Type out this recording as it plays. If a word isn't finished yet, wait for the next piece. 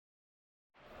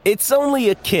It's only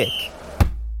a kick,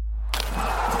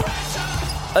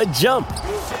 a jump,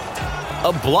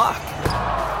 a block.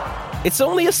 It's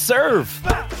only a serve.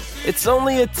 It's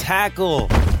only a tackle,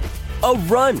 a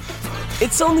run.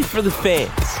 It's only for the fans.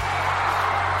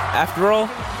 After all,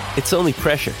 it's only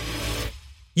pressure.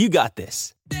 You got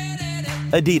this.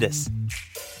 Adidas.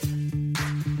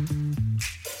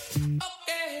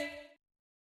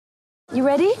 You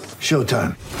ready?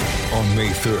 Showtime. On May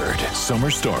 3rd, summer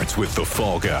starts with The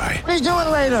Fall Guy. Let's do it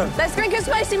later. Let's drink a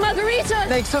spicy margarita.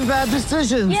 Make some bad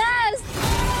decisions. Yes!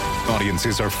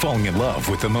 Audiences are falling in love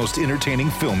with the most entertaining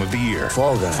film of the year.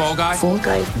 Fall Guy. Fall Guy? Fall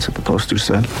guy. That's what the poster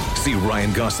said. See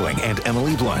Ryan Gosling and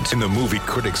Emily Blunt in the movie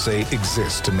critics say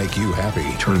exists to make you happy.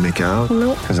 Trying to make it out?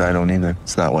 Nope. Because I don't either.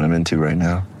 It's not what I'm into right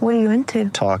now. What are you into?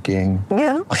 Talking.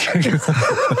 Yeah.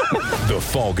 The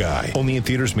Fall Guy. Only in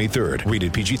theaters May 3rd.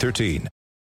 Rated PG-13.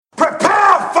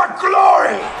 Prepare for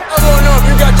glory! I don't know if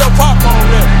you got your popcorn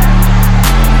ready.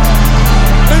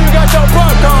 Do you got your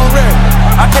popcorn ready?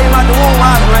 I came out the womb,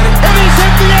 I was ready. And he's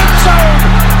hit the end zone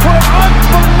for an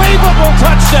unbelievable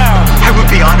touchdown. I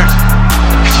would be honored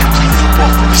if you played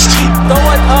football for this team. Throw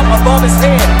it up above his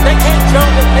head. They can't jump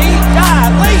with me.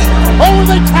 Golly. Oh,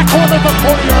 they tackle him at the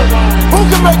 40-yard line. Who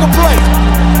can make a play?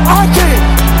 I can.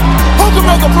 Who can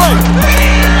make a play?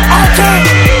 I can.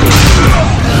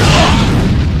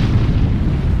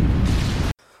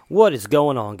 What is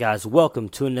going on, guys? Welcome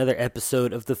to another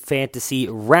episode of the Fantasy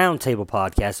Roundtable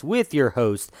Podcast with your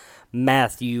host,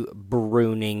 Matthew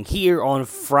Bruning, here on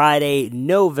Friday,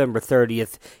 November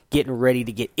 30th, getting ready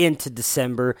to get into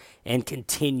December and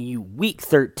continue Week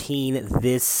 13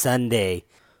 this Sunday.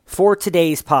 For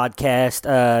today's podcast,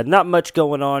 not much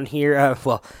going on here.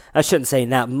 Well, I shouldn't say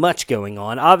not much going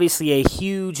on. Obviously, a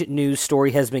huge news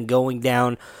story has been going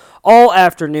down all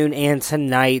afternoon and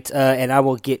tonight, and I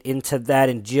will get into that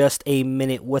in just a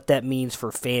minute, what that means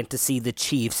for fantasy, the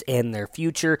Chiefs, and their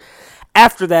future.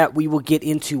 After that, we will get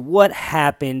into what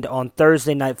happened on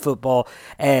Thursday Night Football,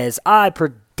 as I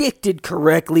predicted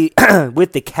correctly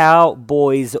with the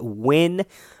Cowboys win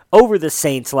over the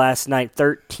Saints last night,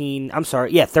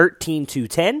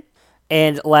 13-10.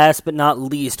 And last but not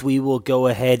least, we will go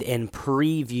ahead and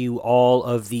preview all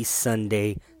of the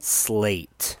Sunday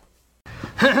slate.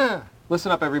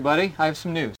 Listen up, everybody. I have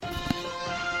some news.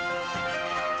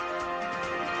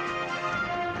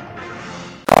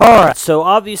 Alright, so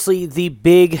obviously the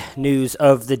big news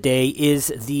of the day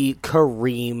is the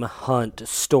Kareem Hunt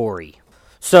story.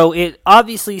 So it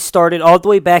obviously started all the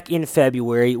way back in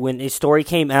February when a story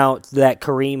came out that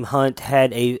Kareem Hunt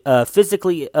had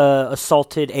physically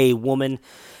assaulted a woman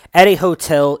at a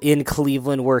hotel in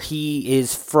Cleveland where he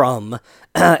is from.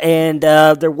 And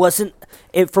there wasn't,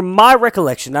 from my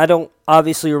recollection, I don't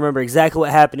obviously remember exactly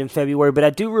what happened in February, but I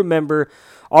do remember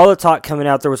all the talk coming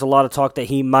out. There was a lot of talk that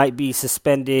he might be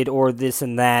suspended or this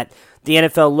and that. The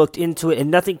NFL looked into it, and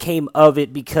nothing came of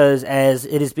it because, as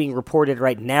it is being reported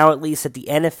right now, at least, that the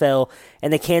NFL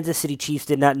and the Kansas City Chiefs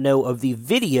did not know of the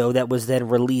video that was then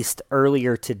released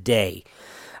earlier today.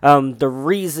 The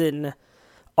reason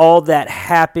all that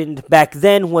happened back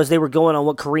then was they were going on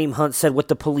what Kareem Hunt said, what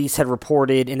the police had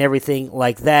reported, and everything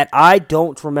like that. I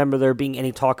don't remember there being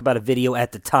any talk about a video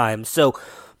at the time, so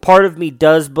part of me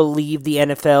does believe the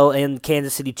NFL and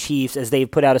Kansas City Chiefs, as they've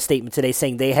put out a statement today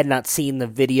saying they had not seen the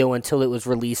video until it was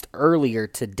released earlier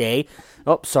today.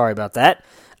 Oh, sorry about that.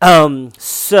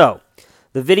 So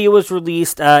the video was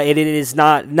released. It is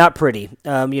not pretty.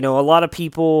 A lot of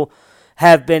people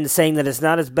have been saying that it's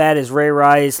not as bad as Ray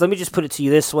Rice. Let me just put it to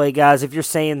you this way, guys. If you're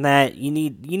saying that, you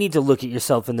need to look at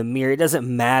yourself in the mirror. It doesn't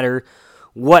matter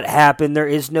what happened. There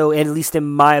is no, at least in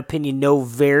my opinion, no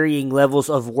varying levels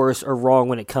of worse or wrong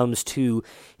when it comes to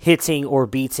hitting or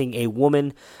beating a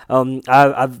woman.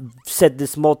 I've said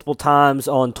this multiple times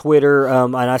on Twitter,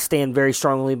 and I stand very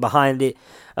strongly behind it.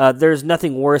 There's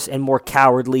nothing worse and more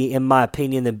cowardly, in my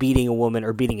opinion, than beating a woman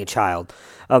or beating a child.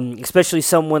 Especially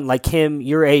someone like him.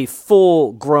 You're a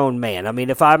full-grown man. I mean,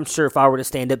 if I were to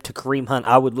stand up to Kareem Hunt,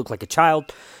 I would look like a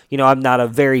child. I'm not a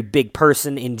very big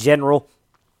person in general.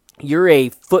 You're a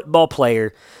football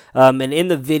player, and in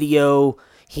the video,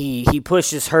 he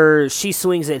pushes her, she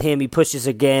swings at him, he pushes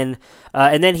again,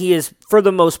 and then he is, for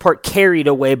the most part, carried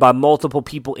away by multiple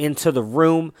people into the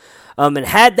room. And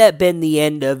had that been the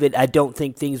end of it, I don't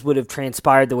think things would have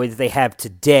transpired the way that they have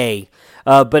today.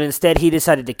 But instead, he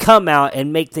decided to come out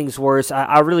and make things worse.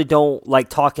 I really don't like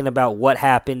talking about what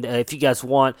happened. If you guys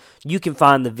want, you can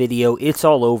find the video. It's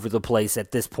all over the place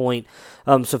at this point.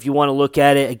 So if you want to look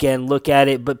at it, again, look at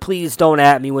it. But please don't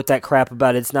at me with that crap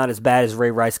about it's not as bad as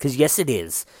Ray Rice, because yes, it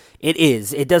is. It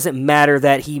is. It doesn't matter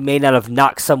that he may not have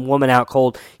knocked some woman out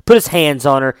cold. He put his hands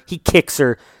on her. He kicks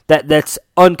her. That's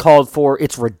uncalled for.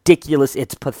 It's ridiculous.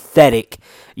 It's pathetic.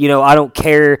 I don't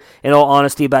care, in all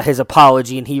honesty, about his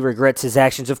apology and he regrets his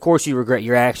actions. Of course you regret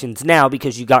your actions now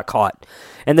because you got caught.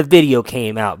 And the video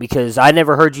came out because I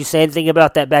never heard you say anything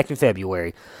about that back in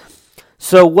February.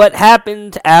 So what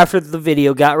happened after the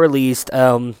video got released,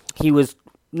 he was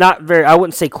not very, I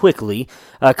wouldn't say quickly.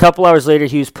 A couple hours later,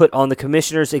 he was put on the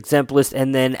commissioner's exempt list,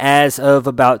 and then as of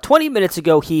about 20 minutes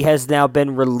ago, he has now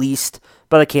been released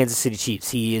by the Kansas City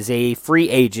Chiefs. He is a free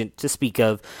agent to speak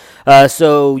of.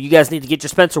 So you guys need to get your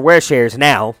Spencer Ware shares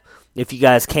now, if you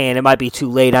guys can. It might be too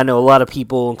late. I know a lot of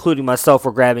people, including myself,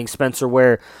 were grabbing Spencer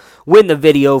Ware when the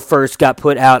video first got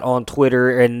put out on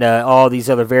Twitter and all these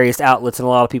other various outlets, and a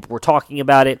lot of people were talking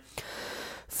about it.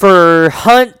 For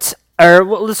Hunt,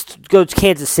 let's go to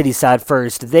Kansas City side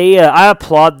first. I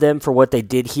applaud them for what they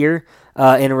did here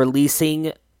in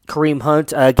releasing Kareem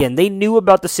Hunt. Again, they knew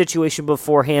about the situation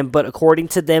beforehand, but according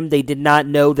to them, they did not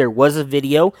know there was a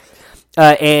video.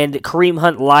 And Kareem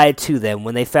Hunt lied to them.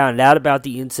 When they found out about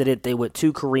the incident, they went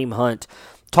to Kareem Hunt,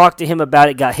 talked to him about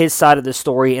it, got his side of the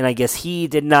story, and I guess he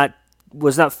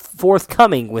was not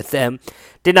forthcoming with them,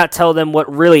 did not tell them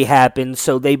what really happened,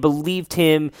 so they believed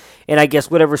him, and I guess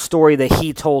whatever story that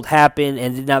he told happened,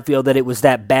 and did not feel that it was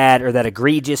that bad or that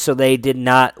egregious, so they did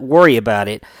not worry about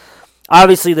it.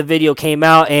 Obviously, the video came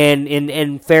out, and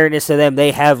in fairness to them,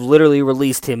 they have literally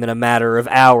released him in a matter of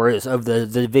hours of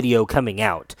the video coming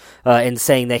out, and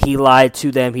saying that he lied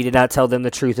to them. He did not tell them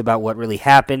the truth about what really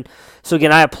happened. So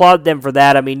again, I applaud them for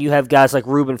that. I mean, you have guys like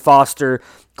Reuben Foster,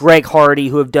 Greg Hardy,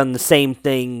 who have done the same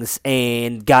things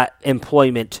and got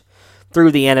employment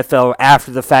through the NFL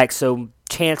after the fact. So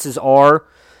chances are,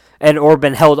 or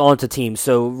been held onto teams.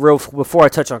 So before I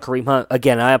touch on Kareem Hunt,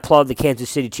 again, I applaud the Kansas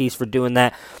City Chiefs for doing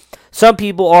that. Some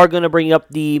people are going to bring up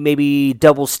the maybe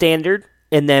double standard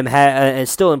in them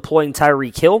still employing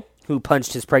Tyreek Hill, who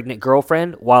punched his pregnant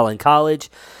girlfriend while in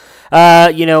college.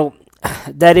 That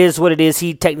is what it is.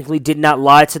 He technically did not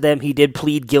lie to them. He did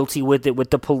plead guilty with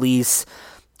the police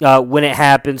when it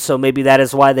happened, so maybe that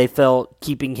is why they felt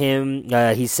keeping him.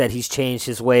 He said he's changed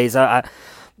his ways.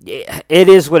 It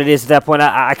is what it is at that point.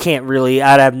 I can't really,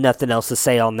 I have nothing else to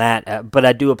say on that, but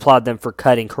I do applaud them for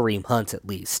cutting Kareem Hunt at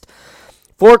least.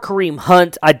 For Kareem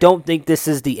Hunt, I don't think this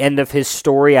is the end of his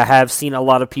story. I have seen a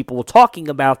lot of people talking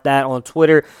about that on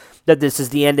Twitter, that this is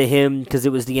the end of him because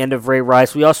it was the end of Ray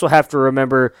Rice. We also have to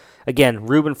remember, again,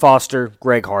 Reuben Foster,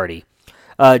 Greg Hardy,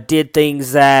 did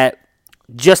things that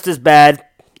just as bad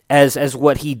as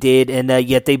what he did, and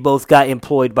yet they both got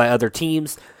employed by other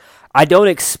teams. I don't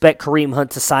expect Kareem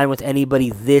Hunt to sign with anybody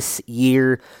this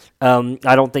year.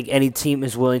 I don't think any team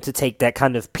is willing to take that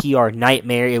kind of PR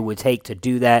nightmare it would take to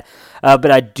do that.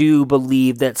 But I do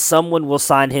believe that someone will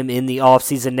sign him in the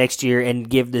offseason next year and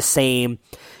give the same,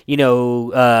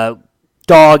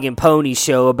 dog and pony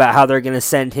show about how they're going to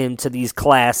send him to these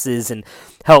classes and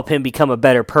help him become a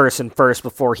better person first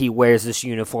before he wears this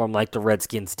uniform like the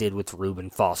Redskins did with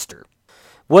Reuben Foster.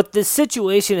 What this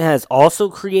situation has also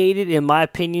created, in my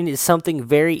opinion, is something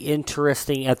very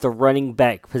interesting at the running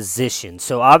back position.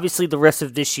 So obviously the rest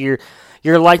of this year,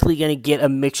 you're likely going to get a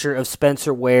mixture of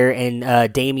Spencer Ware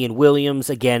and Damian Williams.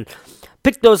 Again,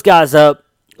 pick those guys up,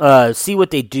 see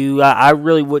what they do. I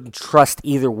really wouldn't trust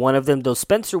either one of them, though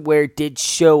Spencer Ware did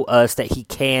show us that he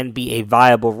can be a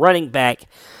viable running back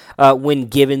when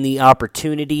given the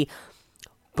opportunity.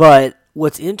 But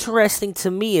what's interesting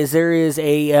to me is there is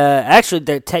actually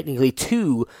there are technically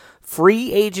two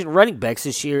free agent running backs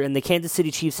this year, and the Kansas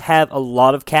City Chiefs have a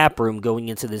lot of cap room going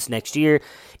into this next year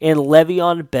in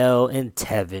Le'Veon Bell and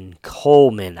Tevin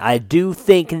Coleman. I do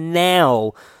think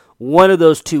now one of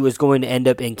those two is going to end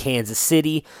up in Kansas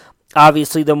City.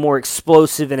 Obviously, the more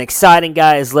explosive and exciting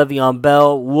guy is Le'Veon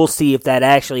Bell. We'll see if that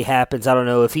actually happens. I don't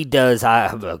know if he does.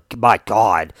 My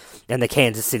God, and the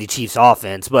Kansas City Chiefs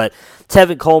offense. But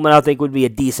Tevin Coleman, I think, would be a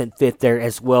decent fit there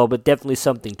as well. But definitely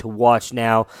something to watch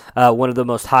now. One of the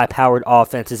most high-powered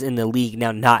offenses in the league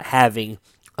now, not having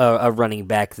a running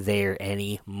back there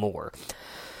anymore.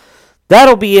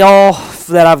 That'll be all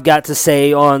that I've got to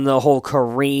say on the whole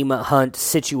Kareem Hunt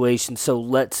situation, so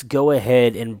let's go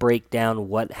ahead and break down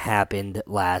what happened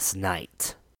last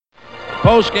night.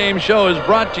 Post-game show is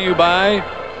brought to you by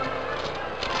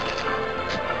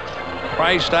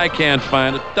Christ, I can't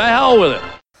find it. The hell with it.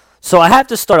 So I have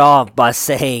to start off by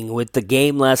saying with the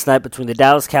game last night between the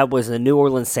Dallas Cowboys and the New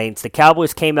Orleans Saints, the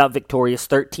Cowboys came out victorious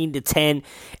 13-10,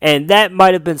 and that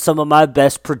might have been some of my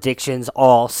best predictions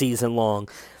all season long.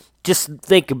 Just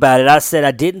think about it. I said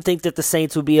I didn't think that the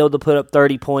Saints would be able to put up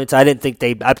 30 points. I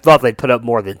thought they'd put up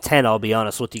more than 10, I'll be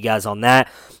honest with you guys on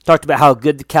that. Talked about how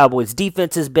good the Cowboys'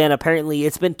 defense has been. Apparently,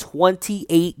 it's been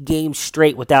 28 games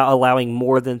straight without allowing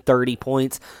more than 30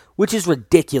 points, which is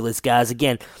ridiculous, guys.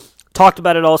 Again, talked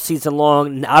about it all season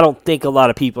long. I don't think a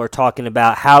lot of people are talking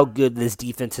about how good this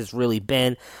defense has really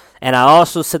been. And I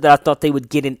also said that I thought they would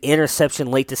get an interception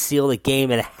late to seal the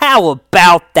game. And how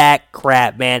about that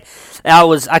crap, man?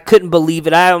 I couldn't believe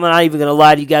it. I'm not even going to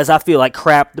lie to you guys. I feel like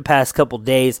crap the past couple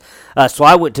days. So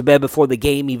I went to bed before the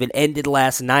game even ended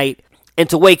last night. And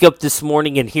to wake up this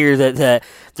morning and hear that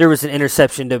there was an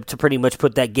interception to pretty much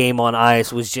put that game on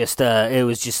ice was just it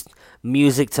was just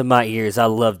music to my ears. I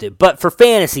loved it. But for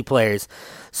fantasy players,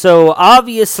 so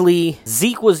obviously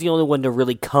Zeke was the only one to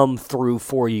really come through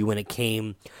for you when it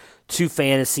came to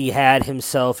fantasy. Had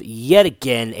himself yet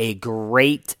again a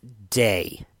great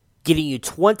day, getting you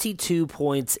 22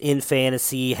 points in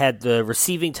fantasy, had the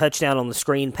receiving touchdown on the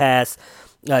screen pass.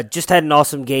 Just had an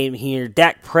awesome game here.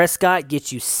 Dak Prescott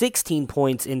gets you 16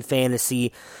 points in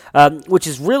fantasy, which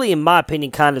is really, in my opinion,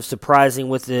 kind of surprising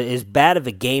with as bad of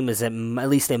a game as, at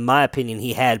least in my opinion,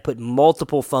 he had. Put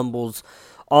multiple fumbles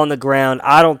on the ground.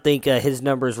 I don't think his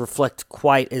numbers reflect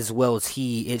quite as well as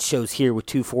it shows here with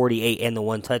 248 and the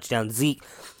one touchdown. Zeke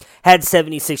had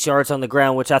 76 yards on the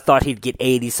ground, which I thought he'd get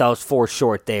 80, so I was 4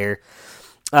 short there.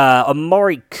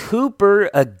 Amari Cooper,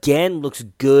 again, looks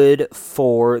good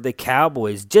for the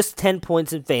Cowboys. Just 10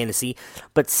 points in fantasy,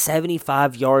 but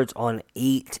 75 yards on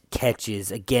 8 catches.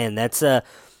 Again,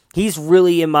 he's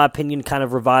really, in my opinion, kind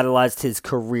of revitalized his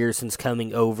career since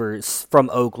coming over from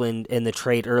Oakland in the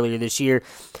trade earlier this year.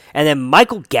 And then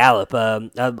Michael Gallup,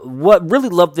 what really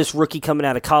loved this rookie coming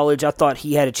out of college. I thought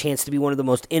he had a chance to be one of the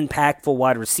most impactful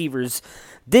wide receivers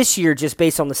this year, just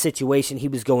based on the situation he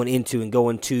was going into and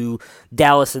going to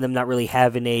Dallas and them not really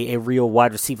having a real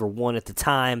wide receiver one at the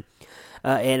time.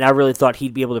 And I really thought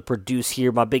he'd be able to produce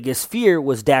here. My biggest fear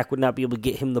was Dak would not be able to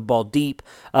get him the ball deep,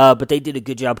 but they did a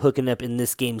good job hooking up in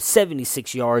this game.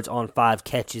 76 yards on 5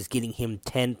 catches, getting him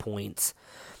 10 points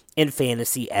in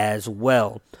fantasy as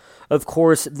well. Of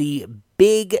course, the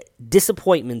big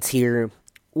disappointments here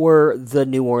were the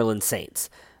New Orleans Saints.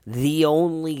 The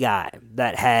only guy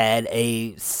that had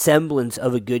a semblance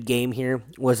of a good game here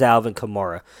was Alvin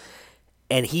Kamara.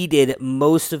 And he did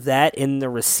most of that in the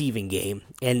receiving game.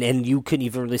 And you couldn't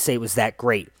even really say it was that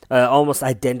great. Almost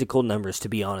identical numbers, to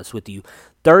be honest with you.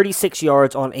 36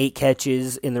 yards on 8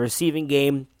 catches in the receiving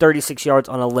game. 36 yards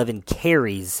on 11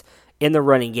 carries in the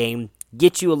running game.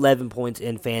 Get you 11 points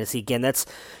in fantasy. Again, that's,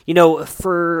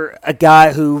 for a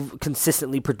guy who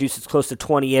consistently produces close to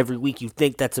 20 every week, you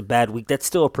think that's a bad week. That's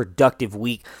still a productive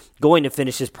week. Going to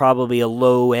finish is probably a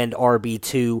low-end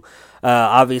RB2.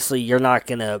 Obviously, you're not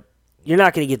going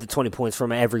to get the 20 points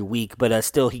from every week, but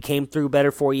still, he came through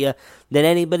better for you than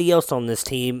anybody else on this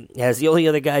team, as the only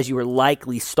other guys you were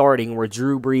likely starting were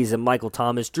Drew Brees and Michael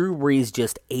Thomas. Drew Brees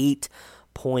just 8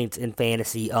 points in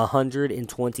fantasy,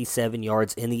 127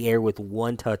 yards in the air with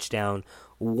 1 touchdown,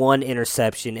 1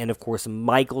 interception, and of course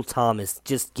Michael Thomas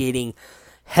just getting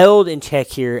held in check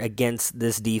here against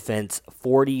this defense,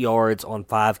 40 yards on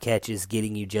 5 catches,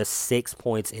 getting you just 6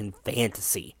 points in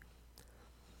fantasy.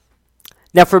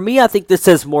 Now for me, I think this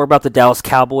says more about the Dallas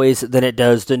Cowboys than it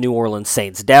does the New Orleans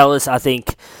Saints. Dallas, I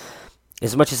think,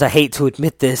 as much as I hate to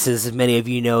admit this, as many of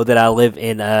you know that I live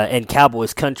in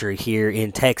Cowboys country here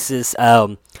in Texas,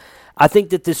 I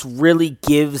think that this really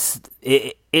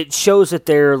it shows that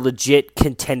they're a legit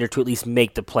contender to at least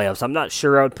make the playoffs. I'm not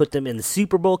sure I would put them in the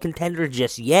Super Bowl contender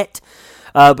just yet,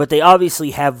 but they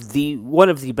obviously have one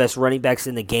of the best running backs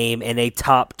in the game and a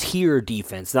top-tier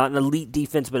defense. Not an elite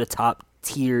defense, but a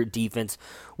top-tier defense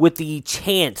with the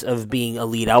chance of being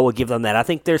elite. I will give them that. I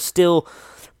think they're still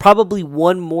probably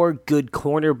one more good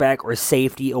cornerback or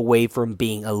safety away from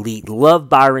being elite. Love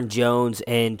Byron Jones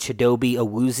and Chidobe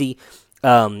Awuzie.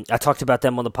 I talked about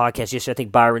them on the podcast yesterday. I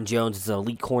think Byron Jones is an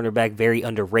elite cornerback, very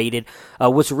underrated.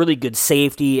 Was a really good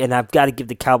safety, and I've got to give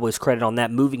the Cowboys credit on that.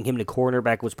 Moving him to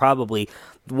cornerback was probably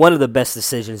one of the best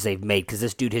decisions they've made, because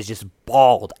this dude has just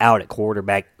balled out at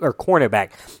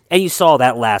cornerback, and you saw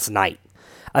that last night.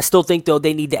 I still think, though,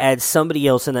 they need to add somebody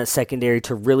else in that secondary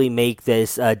to really make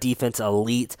this defense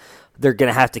elite. They're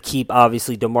going to have to keep,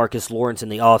 obviously, DeMarcus Lawrence in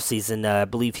the offseason. I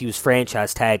believe he was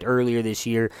franchise tagged earlier this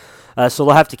year. So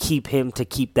they'll have to keep him to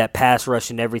keep that pass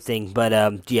rush and everything.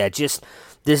 But, just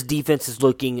this defense is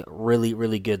looking really,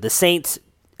 really good. The Saints,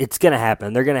 it's going to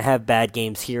happen. They're going to have bad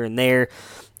games here and there.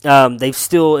 They've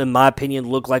still, in my opinion,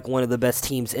 looked like one of the best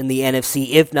teams in the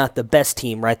NFC, if not the best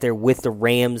team, right there with the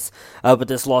Rams. But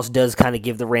this loss does kind of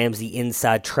give the Rams the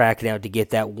inside track now to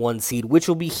get that 1 seed, which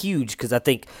will be huge because I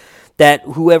think that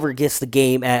whoever gets the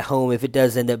game at home, if it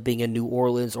does end up being a New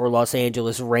Orleans or Los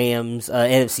Angeles Rams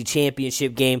NFC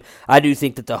Championship game, I do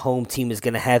think that the home team is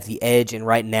going to have the edge, and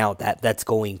right now that's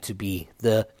going to be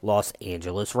the Los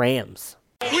Angeles Rams.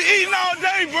 We eating all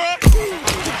day, bro.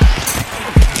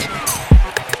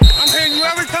 I'm hitting you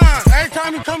every time. Every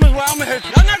time you come his way, I'm going to hit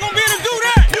you. I'm not going to be able to do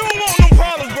that. You don't want no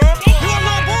problems, bro. You a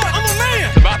little boy. I'm a man.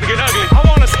 It's about to get ugly. I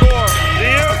want to score.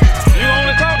 You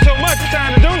only talk so much. It's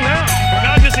time to do now.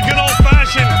 Not just a good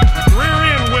old-fashioned rear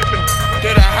end whipping. To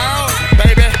the house,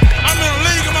 baby. I'm in a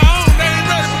league of my own. They ain't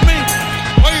ready for me.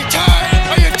 Are you tired?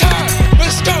 Are you tired?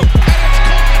 Let's go.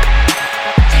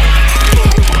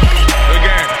 Good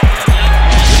game.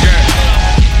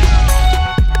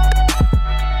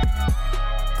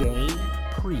 Game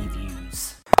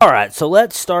previews. Alright, so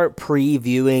let's start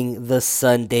previewing the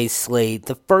Sunday slate.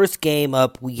 The first game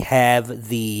up, we have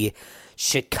the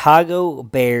Chicago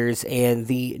Bears and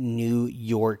the New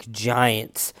York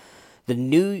Giants.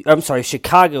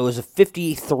 Chicago is a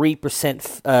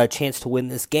 53% chance to win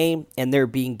this game, and they're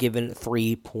being given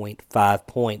 3.5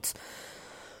 points.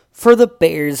 For the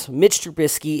Bears, Mitch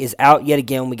Trubisky is out yet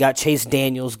again. We got Chase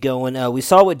Daniels going. We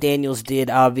saw what Daniels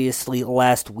did, obviously,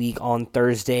 last week on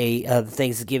Thursday, the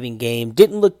Thanksgiving game.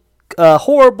 Didn't look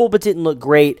horrible, but didn't look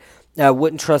great.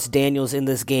 Wouldn't trust Daniels in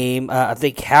this game. I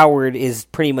think Howard is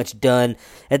pretty much done.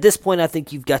 At this point, I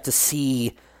think you've got to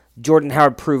see Jordan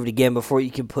Howard prove it again before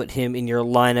you can put him in your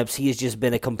lineups. He has just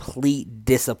been a complete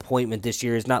disappointment this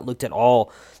year. Has not looked at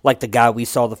all like the guy we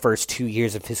saw the first 2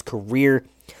 years of his career.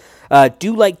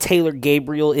 Do like Taylor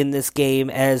Gabriel in this game,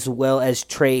 as well as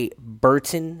Trey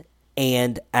Burton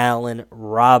and Allen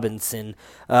Robinson.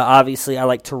 Obviously, I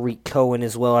like Tariq Cohen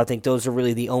as well. I think those are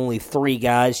really the only 4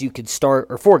 guys you could start,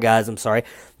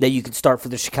 that you could start for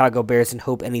the Chicago Bears and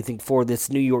hope anything for. This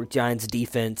New York Giants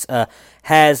defense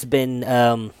has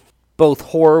been both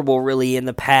horrible, really, in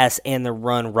the pass and the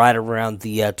run, right around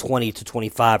the 20 to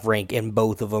 25 rank in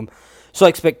both of them. So I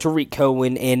expect Tariq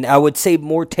Cohen, and I would say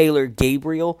more Taylor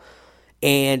Gabriel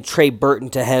and Trey Burton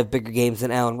to have bigger games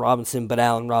than Allen Robinson. But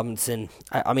Allen Robinson,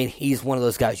 I mean, he's one of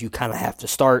those guys you kind of have to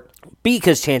start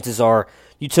because chances are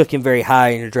you took him very high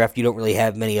in your draft. You don't really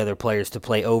have many other players to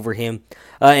play over him.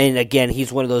 And again,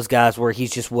 he's one of those guys where he's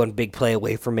just one big play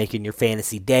away from making your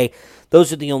fantasy day.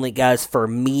 Those are the only guys, for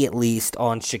me at least,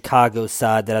 on Chicago's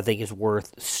side that I think is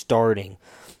worth starting.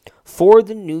 For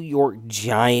the New York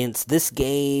Giants, this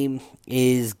game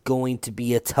is going to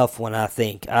be a tough one, I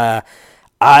think.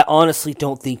 I honestly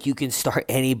don't think you can start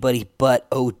anybody but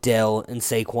Odell and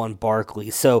Saquon Barkley.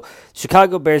 So,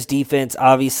 Chicago Bears defense,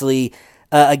 obviously,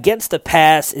 against the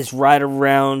pass is right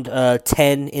around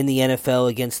 10 in the NFL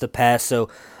against the pass. So,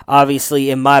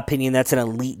 obviously, in my opinion, that's an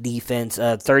elite defense.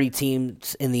 30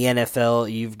 teams in the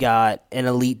NFL, you've got an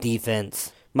elite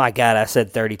defense. My God, I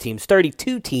said 30 teams.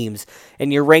 32 teams,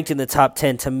 and you're ranked in the top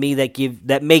 10. To me,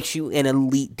 that makes you an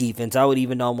elite defense. I would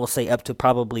even almost say up to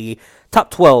probably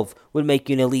top 12 would make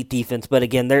you an elite defense. But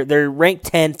again, they're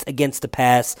ranked 10th against the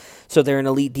pass, so they're an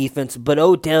elite defense. But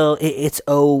Odell, it's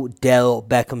Odell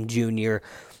Beckham Jr.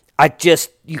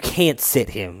 You can't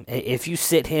sit him. If you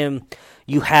sit him,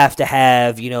 you have to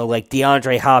have, like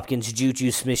DeAndre Hopkins,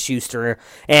 Juju Smith-Schuster,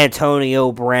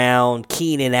 Antonio Brown,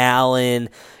 Keenan Allen,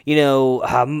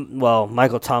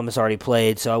 Michael Thomas already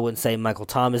played, so I wouldn't say Michael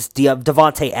Thomas.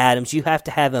 Devontae Adams, you have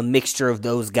to have a mixture of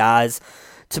those guys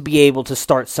to be able to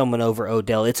start someone over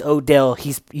Odell. It's Odell.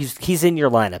 He's in your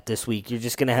lineup this week. You're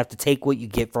just going to have to take what you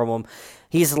get from him.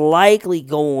 He's likely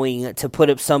going to put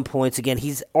up some points. Again,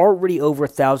 he's already over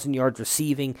 1,000 yards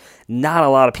receiving. Not a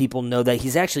lot of people know that.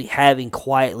 He's actually having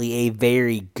quietly a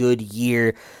very good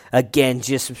year. Again,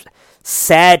 just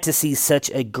sad to see such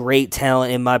a great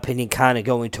talent, in my opinion, kind of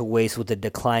going to waste with the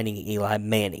declining Eli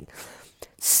Manning.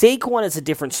 Saquon is a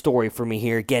different story for me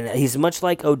here. Again, he's much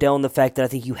like Odell in the fact that I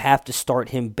think you have to start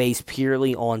him based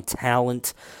purely on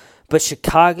talent. But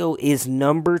Chicago is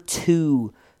number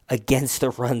 2 against the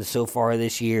run so far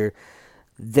this year.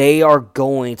 They are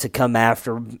going to come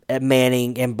after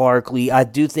Manning and Barkley. I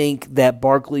do think that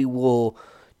Barkley will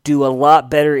do a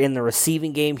lot better in the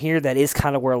receiving game here. That is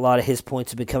kind of where a lot of his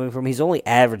points have been coming from. He's only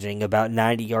averaging about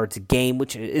 90 yards a game,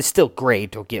 which is still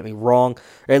great, don't get me wrong,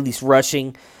 or at least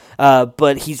rushing.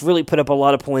 But he's really put up a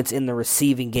lot of points in the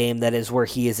receiving game. That is where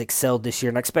he has excelled this year,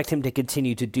 and I expect him to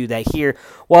continue to do that here.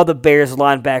 While the Bears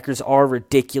linebackers are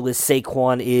ridiculous,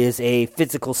 Saquon is a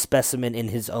physical specimen in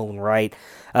his own right.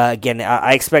 Again,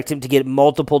 I expect him to get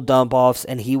multiple dump-offs,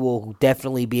 and he will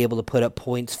definitely be able to put up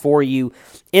points for you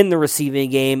in the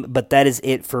receiving game, but that is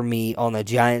it for me on the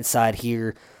Giants side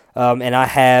here. And I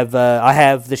have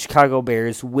the Chicago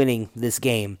Bears winning this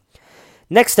game.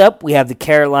 Next up, we have the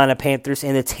Carolina Panthers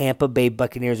and the Tampa Bay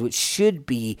Buccaneers, which should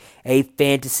be a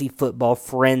fantasy football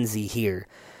frenzy here.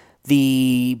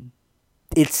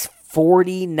 It's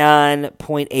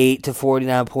 49.8 to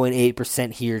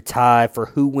 49.8% here tie for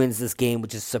who wins this game,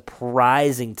 which is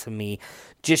surprising to me.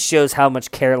 Just shows how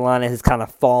much Carolina has kind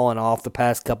of fallen off the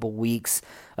past couple weeks.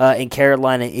 And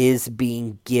Carolina is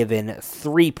being given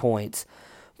 3 points.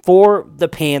 For the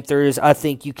Panthers, I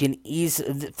think you can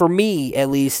for me at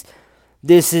least,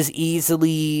 this is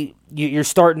easily, you're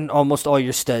starting almost all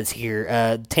your studs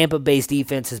here. Tampa Bay's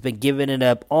defense has been giving it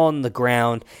up on the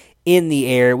ground, in the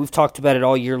air. We've talked about it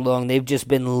all year long. They've just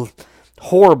been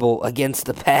horrible against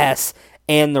the pass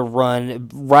and the run,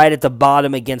 right at the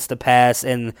bottom against the pass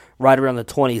and right around the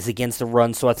 20s against the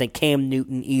run. So I think Cam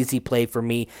Newton, easy play for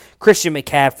me. Christian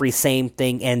McCaffrey, same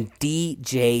thing. And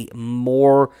DJ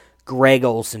Moore, Greg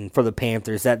Olsen for the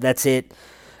Panthers. That's it.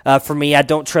 For me, I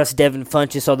don't trust Devin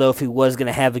Funchess, although if he was going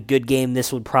to have a good game,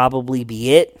 this would probably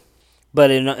be it.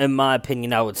 But in my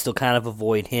opinion, I would still kind of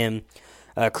avoid him.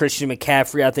 Christian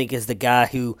McCaffrey, I think, is the guy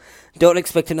who don't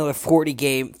expect another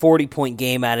 40-point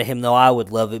game out of him, though I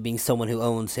would love it, being someone who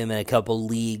owns him in a couple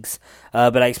leagues.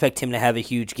 But I expect him to have a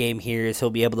huge game here, as he'll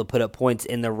be able to put up points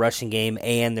in the rushing game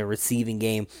and the receiving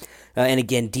game. And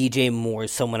again, DJ Moore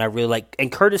is someone I really like.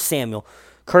 And Curtis Samuel.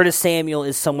 Curtis Samuel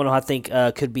is someone who I think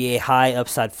could be a high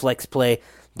upside flex play,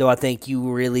 though I think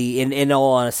you really, in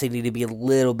all honesty, need to be a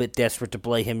little bit desperate to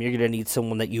play him. You're going to need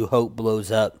someone that you hope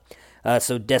blows up.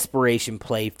 So desperation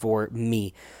play for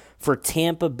me. For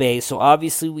Tampa Bay, so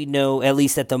obviously we know, at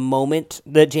least at the moment,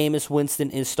 that Jameis Winston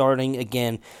is starting.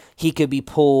 Again, he could be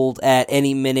pulled at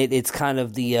any minute. It's kind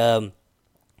of the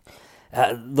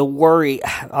worry.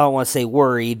 I don't want to say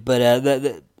worried, but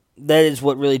that is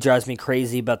what really drives me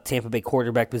crazy about the Tampa Bay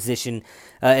quarterback position,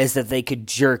 is that they could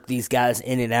jerk these guys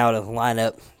in and out of the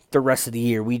lineup the rest of the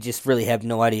year. We just really have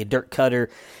no idea. Dirk Cutter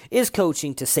is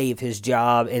coaching to save his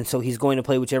job, and so he's going to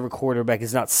play whichever quarterback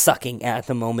is not sucking at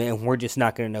the moment, and we're just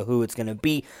not going to know who it's going to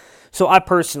be. So I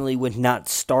personally would not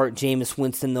start Jameis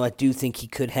Winston, though I do think he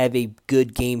could have a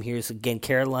good game here. So again,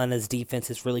 Carolina's defense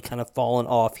has really kind of fallen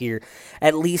off here,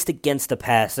 at least against the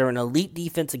pass. They're an elite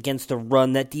defense against the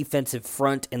run. That defensive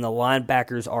front and the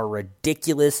linebackers are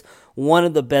ridiculous. One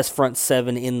of the best front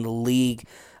seven in the league.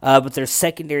 But their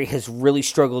secondary has really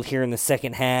struggled here in the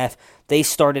second half. They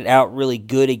started out really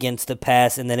good against the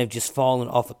pass and then have just fallen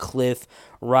off a cliff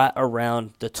right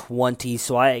around the 20s.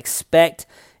 So I expect,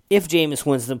 if Jameis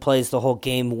Winston plays the whole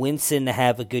game, Winston to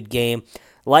have a good game.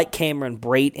 Like Cameron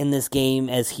Brate in this game,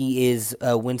 as he is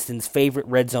Winston's favorite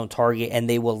red zone target, and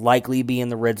they will likely be in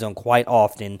the red zone quite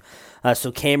often.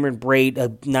 So Cameron Brate,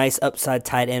 a nice upside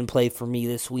tight end play for me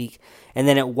this week. And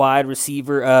then at wide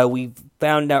receiver, we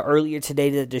found out earlier today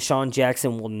that Deshaun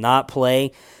Jackson will not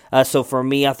play. So for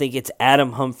me, I think it's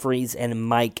Adam Humphries and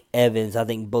Mike Evans. I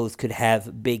think both could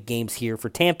have big games here for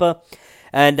Tampa.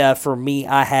 And for me,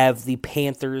 I have the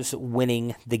Panthers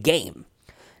winning the game.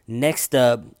 Next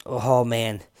up, oh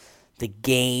man, the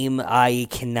game I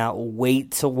cannot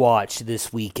wait to watch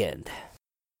this weekend.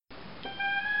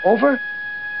 Over?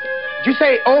 Did you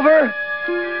say over?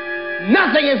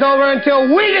 Nothing is over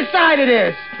until we decide it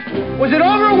is. Was it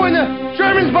over when the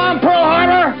Germans bombed Pearl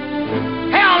Harbor?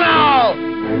 Hell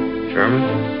no!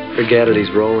 German? Forget it,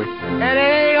 he's rolling. And it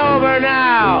ain't over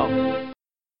now.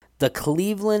 The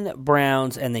Cleveland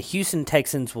Browns and the Houston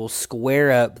Texans will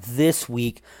square up this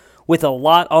week with a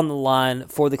lot on the line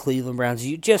for the Cleveland Browns.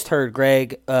 You just heard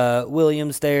Greg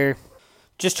Williams there,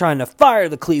 just trying to fire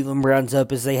the Cleveland Browns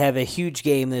up as they have a huge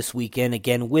game this weekend,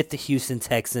 again, with the Houston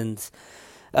Texans.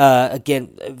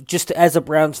 Again, just as a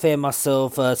Browns fan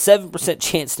myself, 7%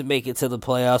 chance to make it to the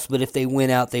playoffs, but if they win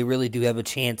out, they really do have a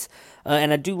chance.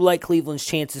 And I do like Cleveland's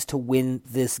chances to win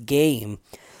this game.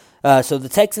 So the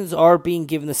Texans are being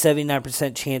given the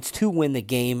 79% chance to win the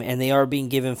game, and they are being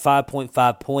given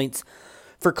 5.5 points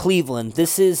for Cleveland.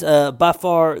 This is by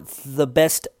far the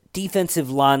best defensive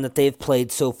line that they've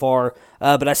played so far,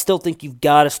 but I still think you've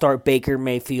got to start Baker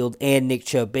Mayfield and Nick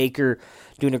Chubb. Baker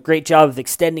doing a great job of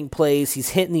extending plays. He's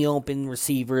hitting the open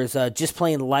receivers, just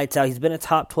playing lights out. He's been a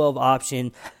top 12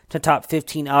 option to top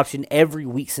 15 option every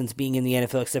week since being in the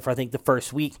NFL, except for I think the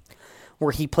first week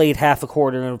where he played half a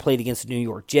quarter and played against the New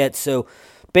York Jets. So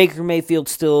Baker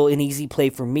Mayfield's still an easy play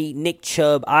for me. Nick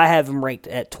Chubb, I have him ranked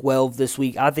at 12 this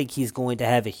week. I think he's going to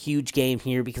have a huge game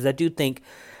here because I do think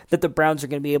that the Browns are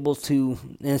going to be able to,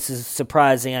 and this is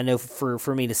surprising, I know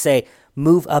for me to say,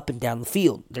 move up and down the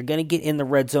field. They're going to get in the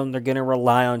red zone. They're going to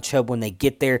rely on Chubb when they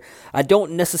get there. I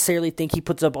don't necessarily think he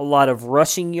puts up a lot of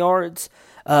rushing yards,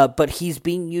 but he's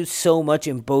being used so much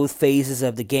in both phases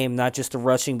of the game, not just the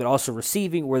rushing, but also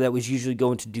receiving, where that was usually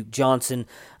going to Duke Johnson,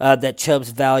 that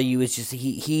Chubb's value is just,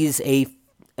 he's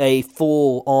a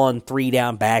full-on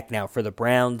 3-down back now for the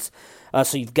Browns.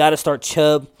 So you've got to start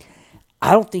Chubb.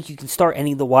 I don't think you can start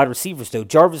any of the wide receivers, though.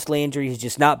 Jarvis Landry has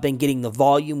just not been getting the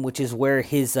volume, which is where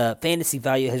his fantasy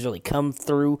value has really come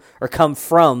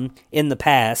from in the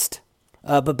past.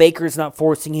 But Baker is not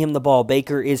forcing him the ball.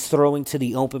 Baker is throwing to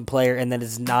the open player, and that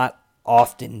is not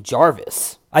often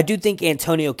Jarvis. I do think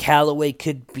Antonio Callaway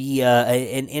could be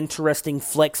an interesting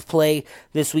flex play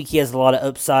this week. He has a lot of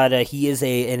upside. He is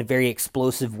a very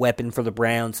explosive weapon for the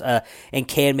Browns and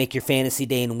can make your fantasy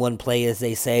day in one play, as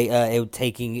they say,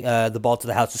 taking the ball to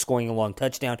the house or scoring a long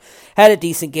touchdown. Had a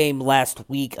decent game last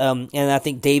week, and I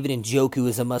think David Njoku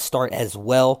is a must-start as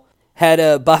well.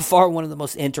 Had by far one of the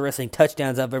most interesting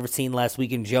touchdowns I've ever seen last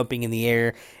week in jumping in the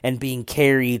air and being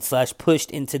carried /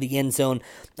 pushed into the end zone.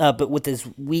 But with as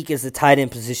weak as the tight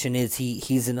end position is,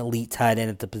 he's an elite tight end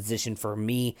at the position for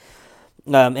me.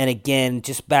 And again,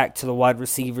 just back to the wide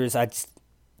receivers, I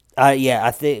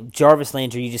think Jarvis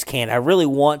Landry, you just can't. I really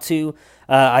want to.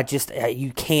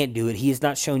 You can't do it. He has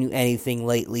not shown you anything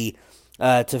lately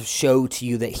to show to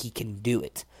you that he can do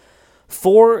it.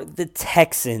 For the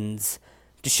Texans,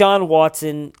 Deshaun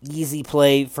Watson, easy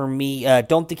play for me.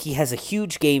 Don't think he has a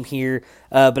huge game here,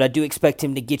 but I do expect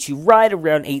him to get you right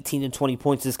around 18 to 20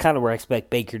 points. This is kind of where I expect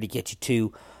Baker to get you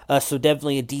to. So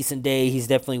definitely a decent day. He's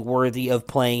definitely worthy of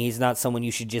playing. He's not someone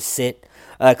you should just sit.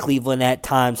 Cleveland at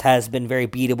times has been very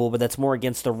beatable, but that's more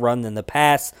against the run than the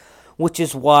pass, which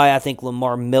is why I think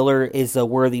Lamar Miller is a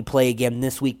worthy play again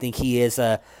this week. I think he is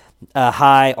a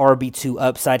high RB2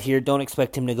 upside here. Don't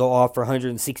expect him to go off for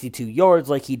 162 yards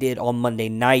like he did on Monday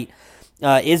night.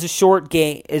 Is a short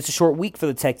game. It's a short week for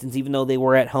the Texans, even though they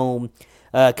were at home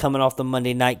coming off the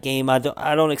Monday night game. I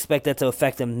don't expect that to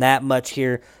affect them that much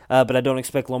here, but I don't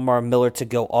expect Lamar Miller to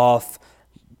go off,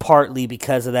 partly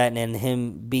because of that and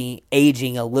him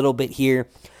aging a little bit here.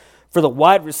 For the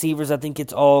wide receivers, I think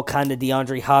it's all kind of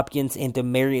DeAndre Hopkins and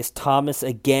Demaryius Thomas.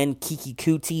 Again, Keke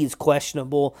Coutee is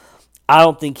questionable. I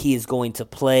don't think he is going to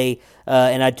play,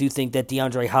 and I do think that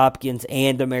DeAndre Hopkins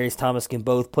and Demaryius Thomas can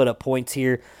both put up points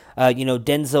here.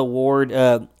 Denzel Ward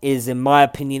is, in my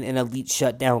opinion, an elite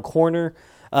shutdown corner,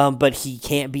 but he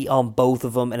can't be on both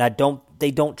of them, and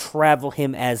they don't travel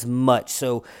him as much.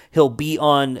 So he'll be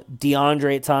on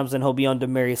DeAndre at times, and he'll be on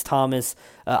Demaryius Thomas.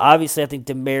 Obviously, I think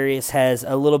Demaryius has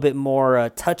a little bit more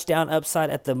touchdown upside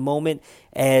at the moment,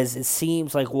 as it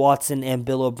seems like Watson and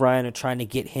Bill O'Brien are trying to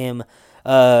get him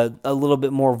a little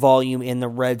bit more volume in the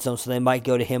red zone, so they might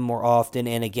go to him more often.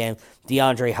 And again,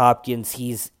 DeAndre Hopkins,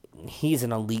 he's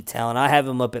an elite talent. I have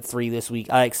him up at 3 this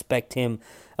week. I expect him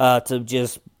to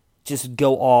just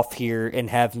go off here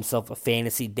and have himself a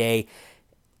fantasy day.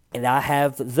 And I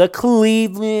have the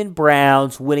Cleveland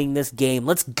Browns winning this game.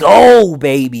 Let's go,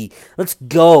 baby. Let's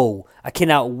go. I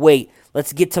cannot wait.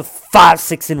 Let's get to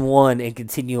 5-6-1 and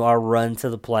continue our run to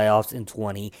the playoffs in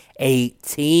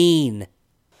 2018.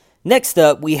 Next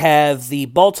up, we have the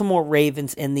Baltimore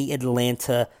Ravens and the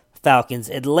Atlanta Falcons.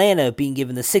 Atlanta being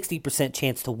given the 60%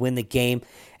 chance to win the game,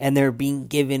 and they're being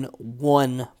given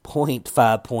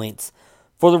 1.5 points.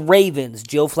 For the Ravens,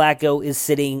 Joe Flacco is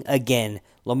sitting again.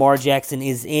 Lamar Jackson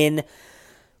is in.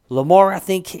 Lamar, I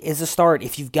think, is a start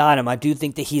if you've got him. I do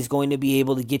think that he's going to be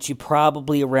able to get you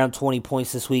probably around 20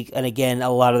 points this week. And again, a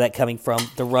lot of that coming from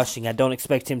the rushing. I don't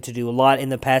expect him to do a lot in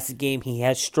the passing game. He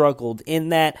has struggled in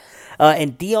that.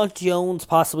 And Deion Jones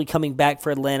possibly coming back for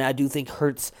Atlanta, I do think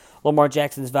hurts Lamar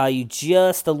Jackson's value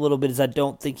just a little bit, as I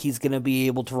don't think he's going to be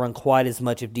able to run quite as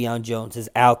much if Deion Jones is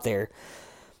out there.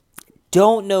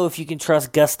 Don't know if you can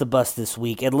trust Gus the Bus this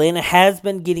week. Atlanta has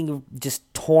been getting just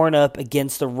torn up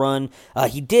against the run.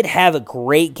 He did have a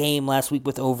great game last week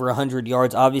with over 100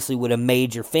 yards. Obviously would have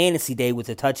made your fantasy day with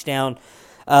a touchdown.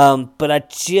 But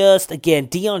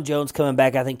Deion Jones coming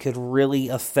back, I think, could really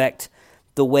affect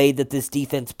the way that this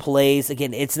defense plays.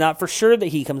 Again, it's not for sure that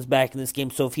he comes back in this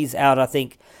game. So if he's out, I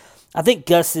think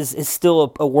Gus is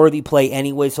still a worthy play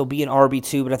anyway, so he'll be an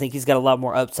RB2, but I think he's got a lot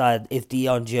more upside if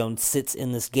Deion Jones sits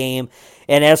in this game.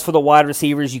 And as for the wide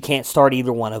receivers, you can't start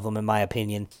either one of them, in my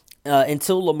opinion.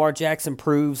 until Lamar Jackson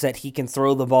proves that he can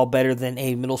throw the ball better than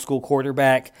a middle school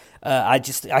quarterback, I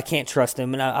can't trust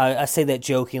him. And I say that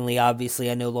jokingly. Obviously,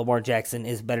 I know Lamar Jackson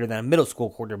is better than a middle school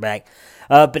quarterback,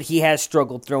 but he has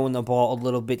struggled throwing the ball a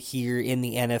little bit here in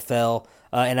the NFL,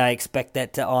 and I expect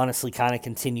that to honestly kind of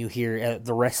continue here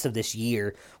the rest of this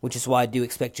year, which is why I do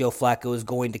expect Joe Flacco is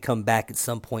going to come back at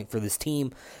some point for this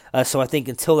team. So I think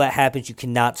until that happens, you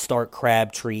cannot start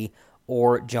Crabtree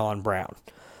or John Brown.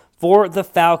 For the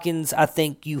Falcons, I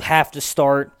think you have to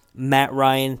start Matt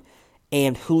Ryan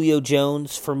and Julio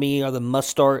Jones. For me, are the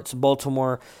must-starts.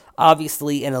 Baltimore,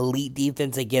 obviously an elite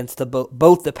defense against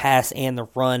both the pass and the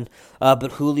run,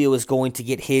 but Julio is going to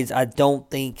get his. I don't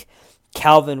think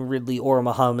Calvin Ridley or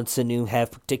Mohamed Sanu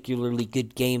have particularly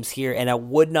good games here, and I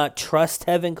would not trust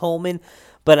Tevin Coleman,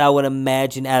 but I would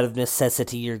imagine out of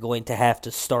necessity you're going to have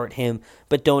to start him,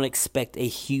 but don't expect a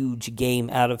huge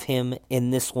game out of him in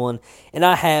this one. And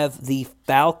I have the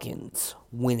Falcons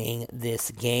winning this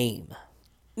game.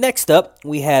 Next up,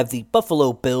 we have the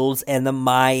Buffalo Bills and the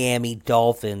Miami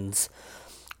Dolphins.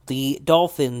 The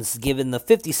Dolphins given the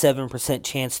 57%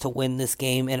 chance to win this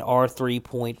game and are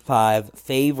 3.5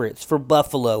 favorites. For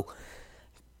Buffalo,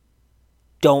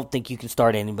 don't think you can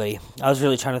start anybody. I was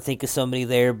really trying to think of somebody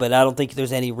there, but I don't think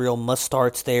there's any real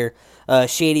must-starts there.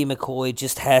 Shady McCoy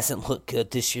just hasn't looked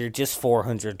good this year, just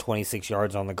 426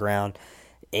 yards on the ground.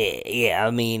 Yeah,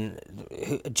 I mean,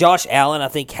 Josh Allen, I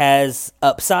think, has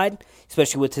upside,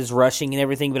 especially with his rushing and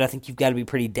everything, but I think you've got to be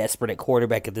pretty desperate at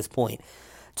quarterback at this point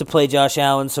to play Josh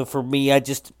Allen. So for me,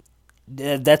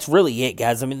 that's really it,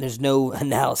 guys. I mean, there's no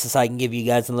analysis I can give you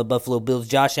guys on the Buffalo Bills.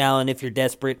 Josh Allen, if you're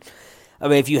desperate. I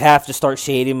mean, if you have to start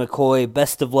Shady McCoy,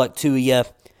 best of luck to you.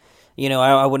 You know,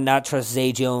 I would not trust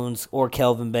Zay Jones or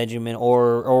Kelvin Benjamin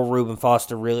or Robert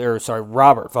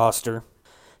Foster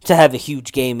to have a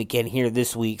huge game again here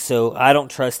this week. So I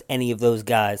don't trust any of those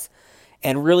guys.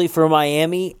 And really for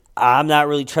Miami, I'm not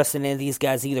really trusting any of these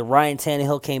guys either. Ryan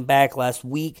Tannehill came back last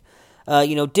week.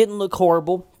 Didn't look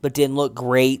horrible, but didn't look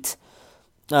great.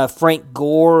 Frank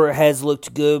Gore has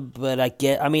looked good, but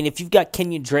if you've got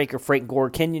Kenyon Drake or Frank Gore,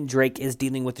 Kenyon Drake is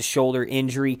dealing with a shoulder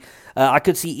injury. I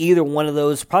could see either one of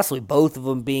those, possibly both of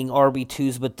them being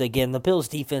RB2s, but again, the Bills'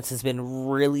 defense has been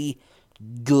really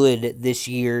good this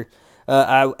year.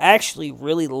 I actually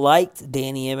really liked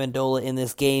Danny Amendola in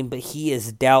this game, but he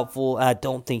is doubtful. I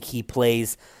don't think he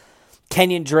plays.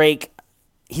 Kenyon Drake,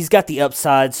 he's got the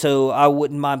upside, so I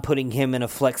wouldn't mind putting him in a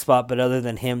flex spot, but other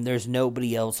than him, there's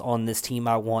nobody else on this team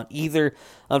I want either.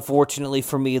 Unfortunately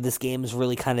for me, this game is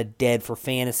really kind of dead for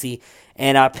fantasy,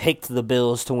 and I picked the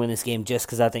Bills to win this game just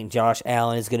because I think Josh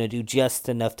Allen is going to do just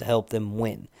enough to help them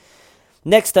win.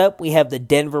 Next up, we have the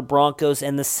Denver Broncos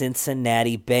and the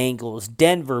Cincinnati Bengals.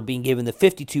 Denver being given the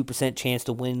 52% chance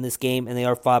to win this game, and they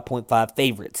are 5.5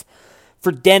 favorites.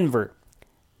 For Denver,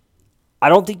 I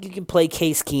don't think you can play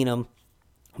Case Keenum,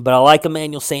 but I like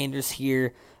Emmanuel Sanders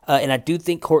here, and I do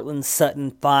think Courtland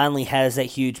Sutton finally has that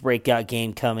huge breakout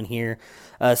game coming here.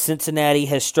 Cincinnati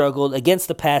has struggled against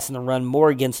the pass and the run,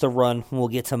 more against the run. We'll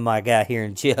get to my guy here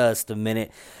in just a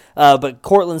minute. But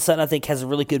Courtland Sutton, I think, has a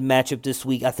really good matchup this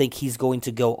week. I think he's going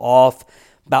to go off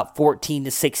about 14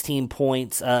 to 16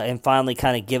 points and finally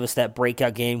kind of give us that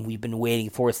breakout game we've been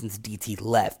waiting for since DT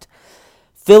left.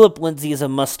 Phillip Lindsay is a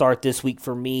must-start this week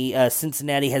for me.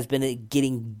 Cincinnati has been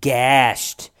getting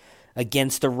gashed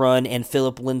against the run, and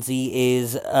Phillip Lindsay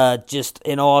is just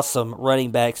an awesome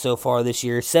running back so far this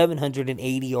year.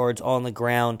 780 yards on the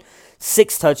ground,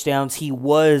 6 touchdowns. He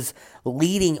was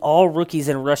leading all rookies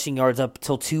in rushing yards up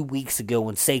until 2 weeks ago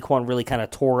when Saquon really kind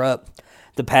of tore up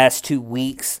the past 2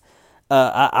 weeks.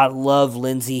 I love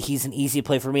Lindsay. He's an easy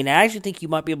play for me. And I actually think you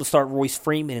might be able to start Royce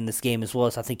Freeman in this game as well,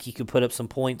 as I think he could put up some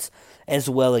points as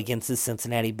well against the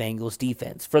Cincinnati Bengals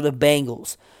defense. For the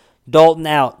Bengals, Dalton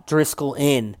out, Driscoll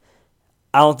in.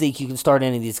 I don't think you can start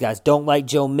any of these guys. Don't like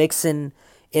Joe Mixon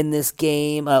in this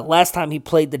game. Last time he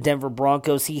played the Denver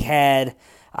Broncos, he had,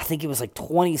 I think it was like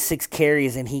 26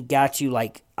 carries, and he got you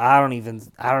like, I don't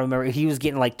remember. He was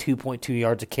getting like 2.2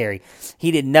 yards a carry. He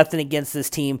did nothing against this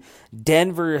team.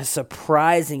 Denver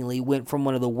surprisingly went from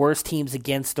one of the worst teams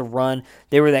against the run.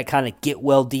 They were that kind of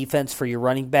get-well defense for your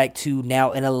running back to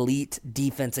now an elite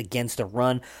defense against the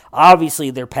run. Obviously,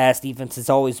 their pass defense has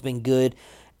always been good.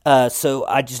 So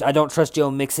I don't trust Joe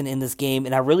Mixon in this game,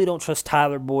 and I really don't trust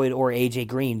Tyler Boyd or A.J.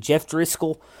 Green. Jeff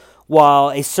Driscoll,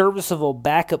 while a serviceable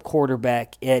backup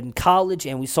quarterback in college,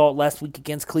 and we saw it last week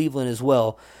against Cleveland as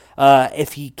well,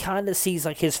 If he kind of sees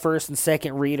like his first and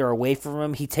second read are away from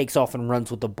him, he takes off and runs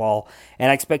with the ball.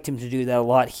 And I expect him to do that a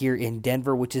lot here in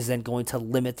Denver, which is then going to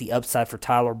limit the upside for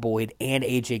Tyler Boyd and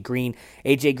A.J. Green.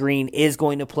 A.J. Green is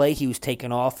going to play. He was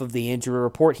taken off of the injury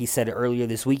report. He said earlier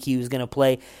this week he was going to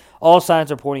play. All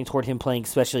signs are pointing toward him playing,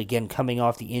 especially, again, coming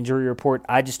off the injury report.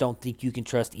 I just don't think you can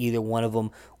trust either one of them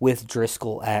with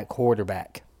Driscoll at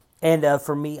quarterback. And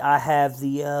for me, I have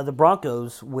the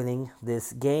Broncos winning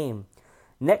this game.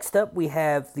 Next up, we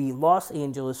have the Los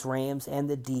Angeles Rams and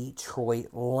the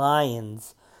Detroit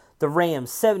Lions. The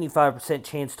Rams, 75%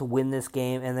 chance to win this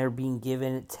game, and they're being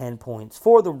given 10 points.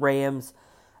 For the Rams,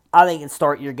 I think you can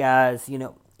start your guys,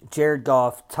 Jared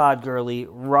Goff, Todd Gurley,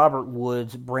 Robert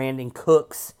Woods, Brandon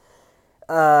Cooks,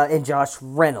 and Josh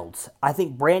Reynolds. I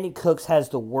think Brandon Cooks has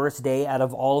the worst day out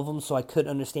of all of them, so I could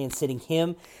understand sitting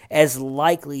him, as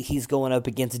likely he's going up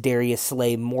against Darius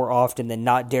Slay more often than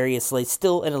not. Darius Slay,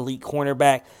 still an elite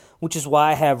cornerback, which is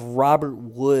why I have Robert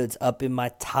Woods up in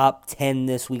my top 10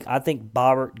 this week. I think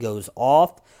Bobbert goes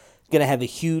off. Going to have a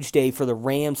huge day for the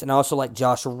Rams, and I also like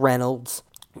Josh Reynolds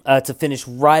to finish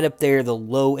right up there, the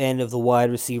low end of the wide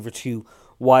receiver 2,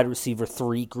 wide receiver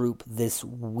 3 group this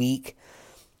week.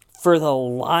 For the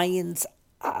Lions,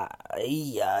 I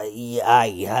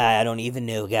don't even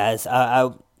know, guys.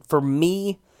 For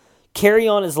me,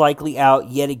 Kerryon is likely out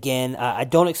yet again. I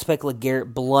don't expect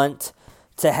LeGarrette Blount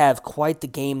to have quite the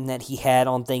game that he had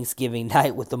on Thanksgiving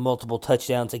night with the multiple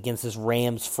touchdowns against his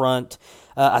Rams front.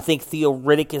 I think Theo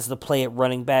Riddick is the play at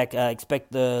running back. I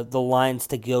expect the Lions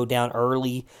to go down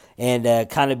early and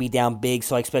kind of be down big,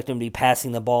 so I expect him to be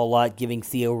passing the ball a lot, giving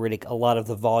Theo Riddick a lot of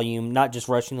the volume, not just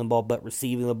rushing the ball, but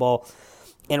receiving the ball.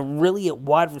 And really at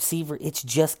wide receiver, it's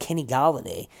just Kenny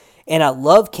Golladay. And I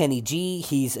love Kenny G.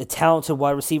 He's a talented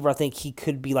wide receiver. I think he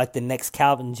could be like the next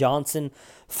Calvin Johnson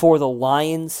for the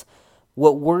Lions.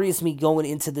 What worries me going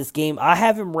into this game, I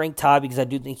have him ranked high because I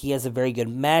do think he has a very good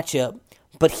matchup,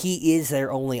 but he is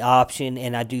their only option,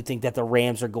 and I do think that the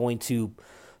Rams are going to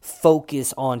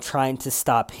focus on trying to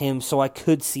stop him, so I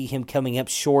could see him coming up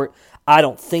short. I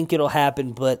don't think it'll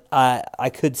happen, but I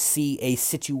could see a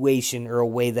situation or a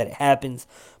way that it happens.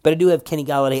 But I do have Kenny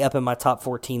Golladay up in my top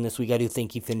 14 this week. I do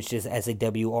think he finishes as a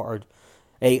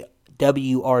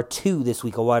WR2 this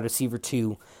week, a wide receiver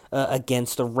 2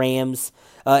 against the Rams.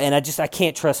 And I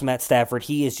can't trust Matt Stafford.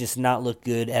 He has just not looked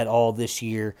good at all this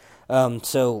year.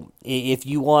 So if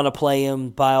you want to play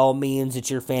him, by all means, it's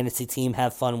your fantasy team.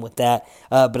 Have fun with that.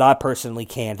 But I personally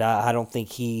can't. I don't think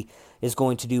he is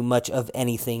going to do much of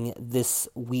anything this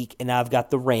week, and I've got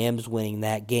the Rams winning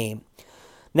that game.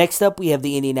 Next up, we have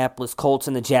the Indianapolis Colts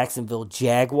and the Jacksonville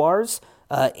Jaguars.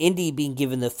 Indy being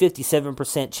given the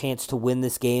 57% chance to win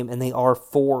this game, and they are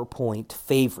 4-point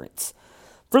favorites.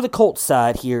 For the Colts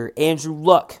side here, Andrew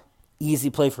Luck,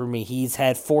 easy play for me. He's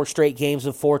had 4 straight games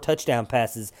of 4 touchdown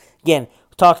passes. Again,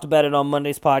 we talked about it on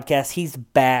Monday's podcast. He's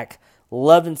back.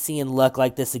 Loving seeing Luck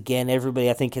like this again. Everybody,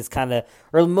 I think, has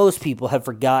or most people have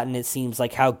forgotten, it seems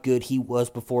like, how good he was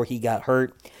before he got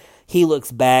hurt. He looks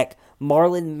back.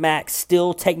 Marlon Mack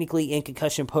still technically in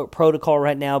concussion protocol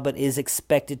right now, but is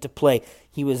expected to play.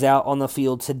 He was out on the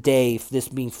field today, this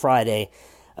being Friday.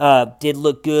 Did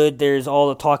look good. There's all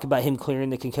the talk about him clearing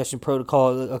the concussion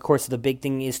protocol. Of course, the big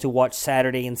thing is to watch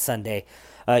Saturday and Sunday.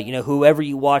 Whoever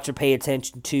you watch or pay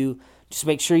attention to, just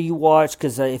make sure you watch,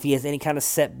 because if he has any kind of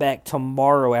setback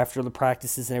tomorrow after the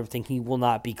practices and everything, he will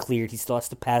not be cleared. He still has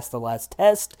to pass the last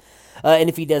test. And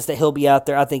if he does that, he'll be out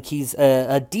there. I think he's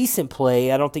a decent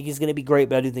play. I don't think he's going to be great,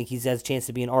 but I do think he has a chance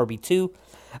to be an RB2.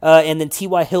 And then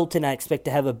T.Y. Hilton, I expect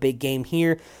to have a big game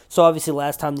here. So obviously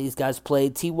last time these guys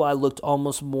played, T.Y. looked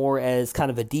almost more as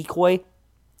kind of a decoy.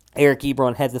 Eric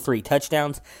Ebron had the 3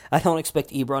 touchdowns. I don't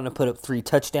expect Ebron to put up 3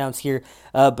 touchdowns here,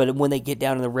 but when they get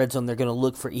down in the red zone, they're going to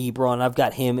look for Ebron. I've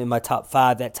got him in my top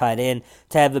 5 at tight end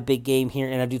to have a big game here,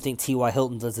 and I do think T.Y.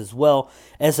 Hilton does as well,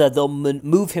 as they'll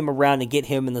move him around and get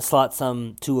him in the slot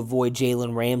some to avoid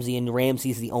Jalen Ramsey, and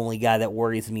Ramsey's the only guy that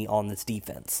worries me on this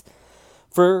defense.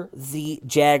 For the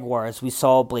Jaguars, we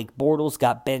saw Blake Bortles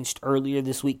got benched earlier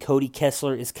this week. Cody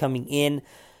Kessler is coming in.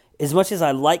 As much as I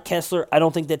like Kessler, I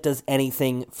don't think that does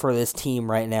anything for this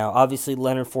team right now. Obviously,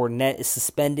 Leonard Fournette is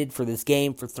suspended for this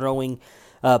game for throwing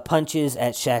punches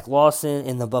at Shaq Lawson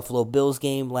in the Buffalo Bills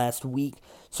game last week.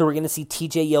 So we're going to see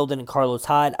TJ Yeldon and Carlos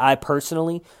Hyde. I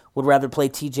personally would rather play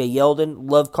TJ Yeldon.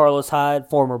 Love Carlos Hyde,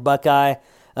 former Buckeye,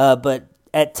 but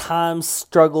at times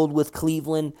struggled with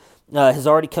Cleveland. Has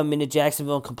already come into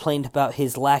Jacksonville and complained about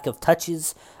his lack of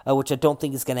touches, which I don't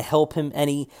think is going to help him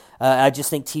any. I just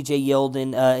think TJ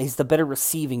Yeldon is the better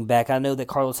receiving back. I know that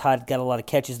Carlos Hyde got a lot of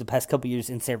catches the past couple years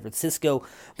in San Francisco,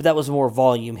 but that was more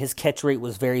volume. His catch rate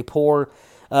was very poor.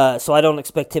 So I don't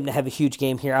expect him to have a huge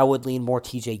game here. I would lean more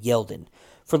TJ Yeldon.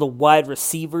 For the wide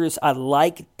receivers, I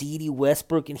like Dede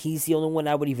Westbrook, and he's the only one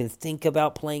I would even think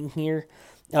about playing here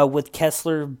with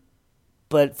Kessler.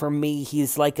 But for me,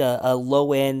 he's like a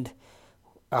low-end,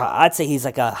 I'd say he's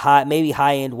like a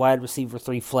high-end wide receiver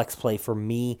 3 flex play for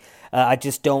me. I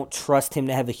just don't trust him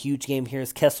to have a huge game here,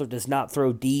 as Kessler does not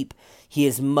throw deep. He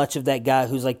is much of that guy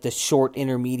who's like the short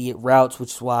intermediate routes,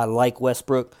 which is why I like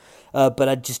Westbrook. But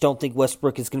I just don't think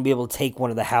Westbrook is going to be able to take one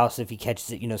to the house if he catches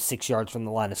it, 6 yards from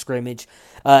the line of scrimmage.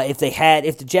 If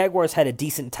the Jaguars had a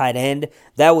decent tight end,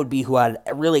 that would be who I'd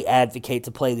really advocate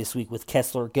to play this week with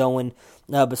Kessler going.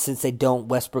 But since they don't,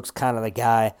 Westbrook's kind of the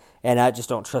guy, and I just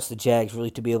don't trust the Jags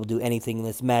really to be able to do anything in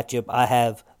this matchup. I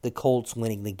have the Colts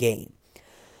winning the game.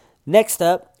 Next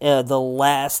up, the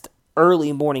last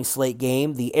early morning slate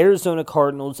game, the Arizona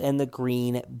Cardinals and the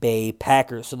Green Bay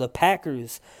Packers. So the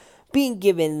Packers being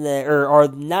given are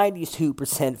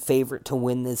 92% favorite to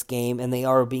win this game, and they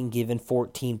are being given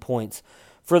 14 points.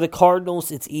 For the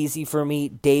Cardinals, it's easy for me.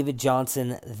 David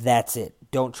Johnson, that's it.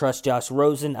 Don't trust Josh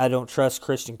Rosen. I don't trust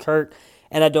Christian Kirk,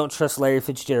 and I don't trust Larry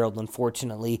Fitzgerald,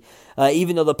 unfortunately.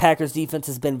 Even though the Packers' defense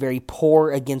has been very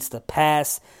poor against the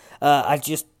pass, I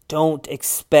just don't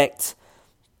expect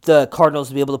the Cardinals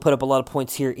to be able to put up a lot of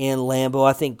points here in Lambeau.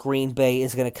 I think Green Bay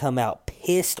is going to come out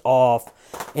pissed off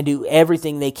and do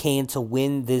everything they can to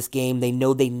win this game. They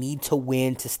know they need to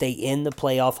win to stay in the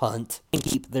playoff hunt and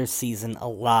keep their season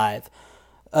alive.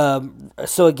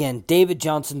 So again, David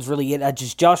Johnson's really it.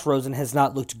 Josh Rosen has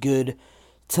not looked good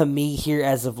to me here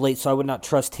as of late, so I would not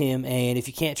trust him. And if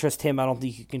you can't trust him, I don't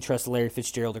think you can trust Larry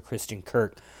Fitzgerald or Christian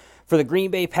Kirk. For the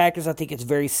Green Bay Packers, I think it's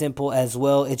very simple as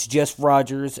well. It's just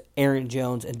Rodgers, Aaron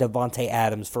Jones, and Davante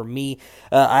Adams. For me,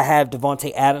 I have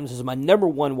Davante Adams as my number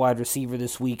 1 wide receiver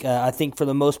this week. I think for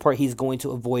the most part, he's going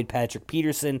to avoid Patrick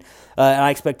Peterson, and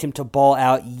I expect him to ball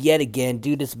out yet again.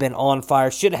 Dude has been on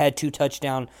fire. Should have had two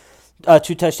touchdowns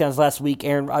last week.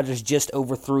 Aaron Rodgers just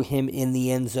overthrew him in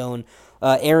the end zone.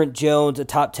 Aaron Jones, a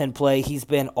top 10 play. He's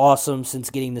been awesome since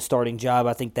getting the starting job.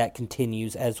 I think that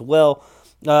continues as well.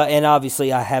 And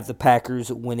obviously, I have the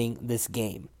Packers winning this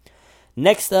game.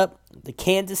 Next up, the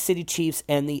Kansas City Chiefs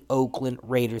and the Oakland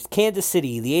Raiders. Kansas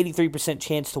City, the 83%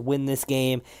 chance to win this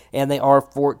game, and they are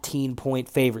 14-point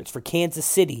favorites. For Kansas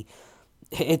City,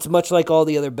 it's much like all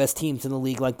the other best teams in the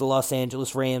league, like the Los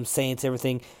Angeles Rams, Saints,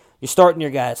 everything. You're starting your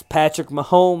guys. Patrick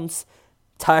Mahomes,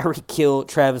 Tyreek Hill,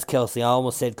 Travis Kelce. I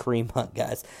almost said Kareem Hunt,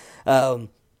 guys.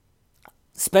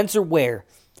 Spencer Ware,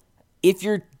 if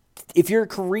you're a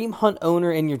Kareem Hunt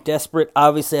owner and you're desperate,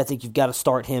 obviously I think you've got to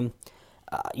start him.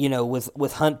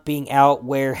 With Hunt being out,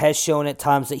 Ware has shown at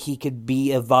times that he could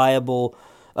be a viable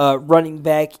running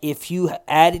back. If you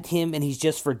added him and he's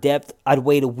just for depth, I'd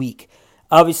wait a week.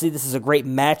 Obviously, this is a great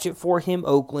matchup for him.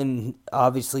 Oakland,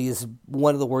 obviously, is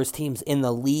one of the worst teams in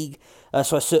the league.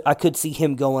 So I could see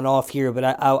him going off here, but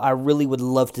I really would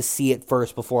love to see it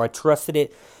first before I trusted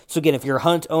it. So again, if you're a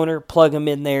Hunt owner, plug him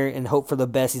in there and hope for the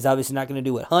best. He's obviously not going to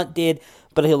do what Hunt did,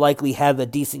 but he'll likely have a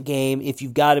decent game. If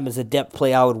you've got him as a depth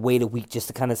play, I would wait a week just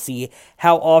to kind of see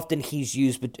how often he's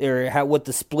used, or what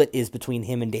the split is between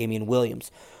him and Damian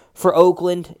Williams. For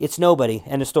Oakland, it's nobody.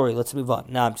 End of story. Let's move on.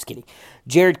 No, I'm just kidding.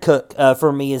 Jared Cook,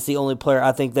 for me, is the only player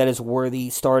I think that is worthy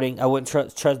starting. I wouldn't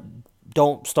trust.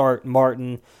 Don't start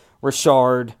Martin,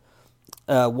 Richard,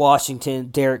 Washington,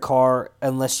 Derek Carr,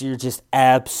 unless you're just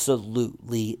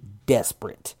absolutely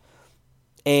desperate.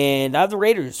 And I have the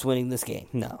Raiders winning this game.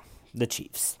 No, the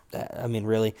Chiefs.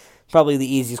 Really, probably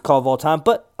the easiest call of all time.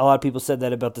 But a lot of people said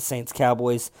that about the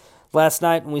Saints-Cowboys last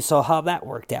night, and we saw how that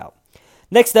worked out.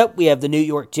 Next up, we have the New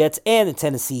York Jets and the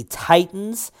Tennessee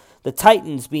Titans. The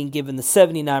Titans being given the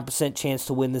 79% chance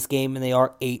to win this game, and they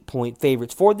are 8-point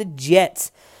favorites. For the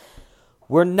Jets,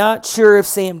 we're not sure if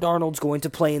Sam Darnold's going to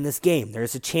play in this game.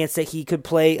 There's a chance that he could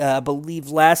play. I believe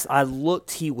last I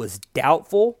looked, he was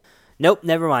doubtful. Nope,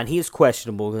 never mind. He is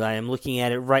questionable. I am looking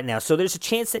at it right now. So there's a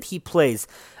chance that he plays.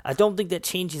 I don't think that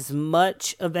changes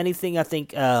much of anything. I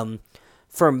think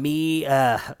for me,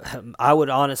 I would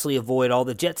honestly avoid all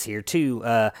the Jets here, too.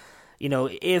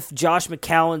 If Josh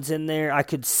McCown's in there, I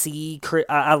could see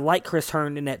I like Chris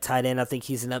Herndon at tight end. I think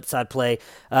he's an upside play.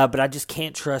 But I just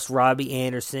can't trust Robbie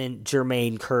Anderson,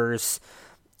 Jermaine Kearse.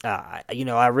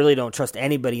 I really don't trust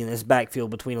anybody in this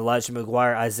backfield between Elijah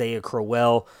McGuire, Isaiah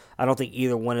Crowell. I don't think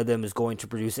either one of them is going to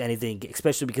produce anything,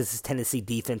 especially because this Tennessee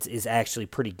defense is actually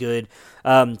pretty good.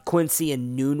 Quincy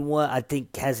Enunwa, I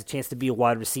think, has a chance to be a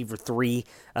wide receiver 3.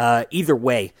 Either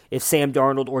way, if Sam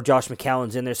Darnold or Josh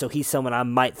McCown's in there, so he's someone I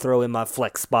might throw in my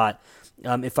flex spot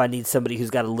if I need somebody who's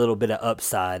got a little bit of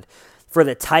upside. For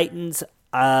the Titans,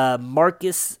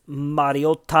 Marcus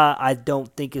Mariota, I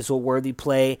don't think is a worthy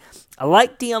play. I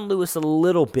like Dion Lewis a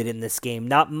little bit in this game.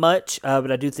 Not much,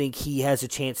 but I do think he has a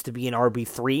chance to be an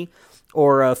RB3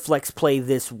 or a flex play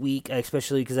this week,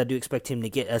 especially because I do expect him to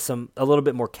get a little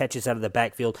bit more catches out of the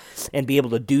backfield and be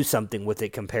able to do something with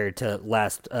it compared to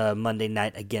last Monday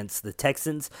night against the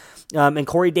Texans. And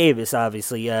Corey Davis,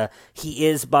 obviously, he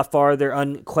is by far their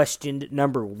unquestioned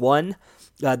number one.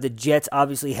 The Jets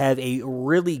obviously have a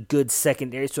really good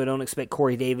secondary, so I don't expect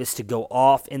Corey Davis to go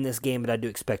off in this game, but I do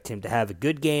expect him to have a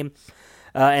good game.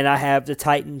 And I have the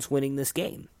Titans winning this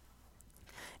game.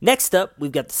 Next up,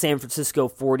 we've got the San Francisco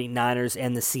 49ers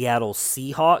and the Seattle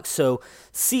Seahawks. So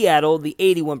Seattle, the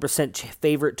 81%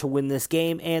 favorite to win this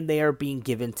game, and they are being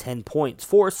given 10 points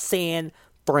for San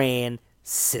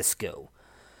Francisco.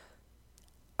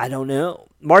 I don't know.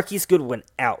 Marquise Goodwin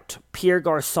out. Pierre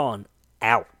Garçon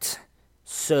out.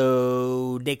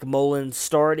 So, Nick Mullins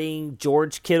starting,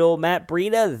 George Kittle, Matt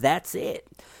Breida, that's it.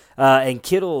 And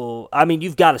Kittle, I mean,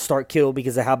 you've got to start Kittle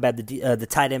because of how bad the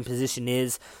tight end position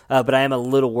is, but I am a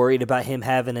little worried about him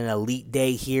having an elite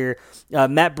day here.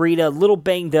 Matt Breida, a little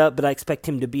banged up, but I expect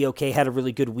him to be okay. Had a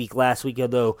really good week last week,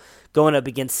 although going up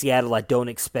against Seattle, I don't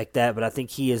expect that, but I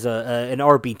think he is an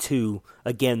RB2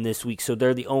 again this week, so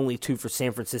they're the only two for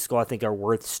San Francisco I think are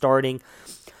worth starting.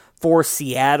 For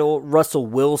Seattle, Russell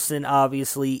Wilson,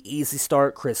 obviously, easy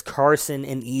start. Chris Carson,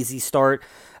 an easy start.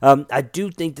 I do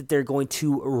think that they're going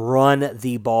to run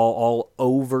the ball all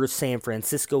over San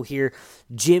Francisco here.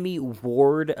 Jimmy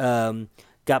Ward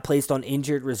got placed on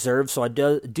injured reserve, so I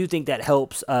do think that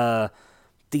helps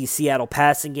the Seattle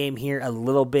passing game here a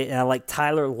little bit, and I like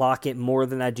Tyler Lockett more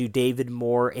than I do David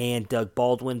Moore and Doug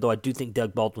Baldwin, though I do think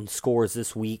Doug Baldwin scores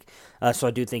this week, so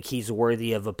I do think he's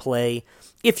worthy of a play.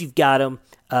 If you've got him,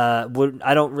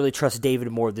 I don't really trust David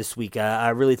Moore this week. I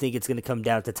really think it's going to come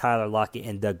down to Tyler Lockett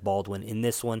and Doug Baldwin in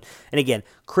this one. And again,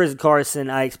 Chris Carson,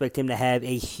 I expect him to have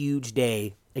a huge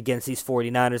day against these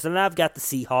 49ers, and I've got the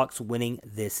Seahawks winning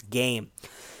this game.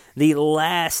 The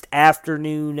last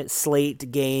afternoon slate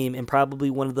game, and probably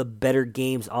one of the better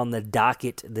games on the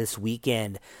docket this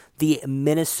weekend, the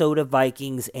Minnesota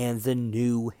Vikings and the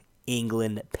New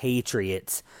England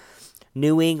Patriots.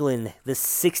 New England, the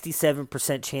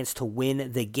 67% chance to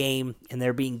win the game, and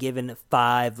they're being given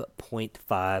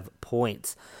 5.5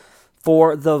 points.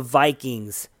 For the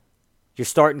Vikings, you're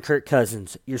starting Kirk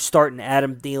Cousins, you're starting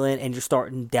Adam Thielen, and you're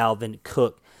starting Dalvin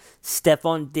Cook.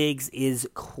 Stephon Diggs is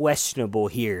questionable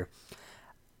here.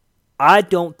 I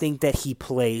don't think that he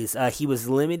plays. He was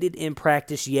limited in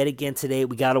practice yet again today.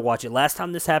 We got to watch it. Last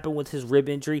time this happened with his rib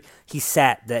injury, he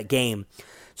sat that game.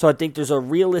 So I think there's a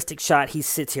realistic shot he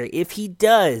sits here. If he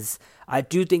does, I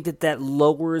do think that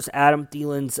lowers Adam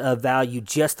Thielen's value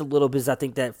just a little bit. I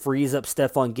think that frees up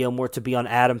Stephon Gilmore to be on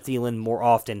Adam Thielen more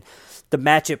often. The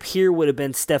matchup here would have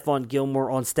been Stephon Gilmore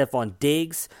on Stephon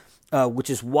Diggs, which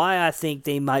is why I think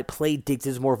they might play Diggs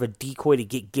as more of a decoy to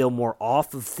get Gilmore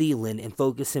off of Thielen and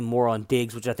focus him more on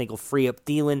Diggs, which I think will free up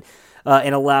Thielen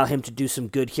and allow him to do some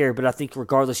good here. But I think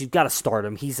regardless, you've got to start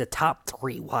him. He's a top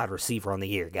 3 wide receiver on the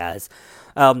year, guys.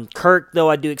 Kirk, though,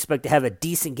 I do expect to have a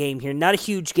decent game here. Not a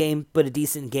huge game, but a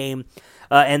decent game.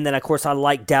 And then, of course, I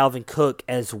like Dalvin Cook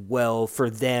as well for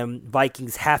them.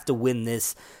 Vikings have to win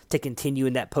this to continue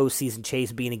in that postseason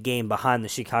chase, being a game behind the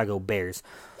Chicago Bears.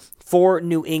 For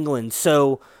New England,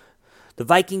 so the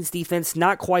Vikings defense,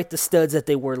 not quite the studs that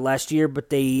they were last year, but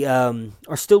they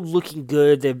are still looking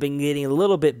good. They've been getting a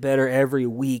little bit better every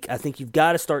week. I think you've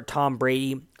got to start Tom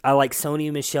Brady. I like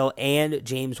Sony Michel and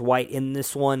James White in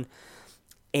this one.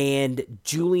 And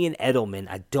Julian Edelman.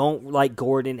 I don't like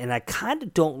Gordon, and I kind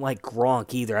of don't like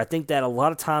Gronk either. I think that a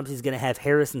lot of times he's going to have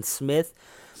Harrison Smith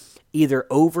either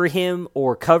over him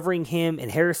or covering him,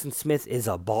 and Harrison Smith is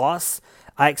a boss.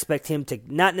 I expect him to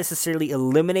not necessarily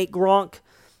eliminate Gronk.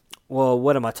 Well,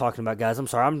 what am I talking about, guys? I'm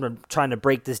sorry. I'm trying to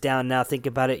break this down now. Think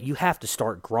about it. You have to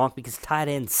start Gronk because tight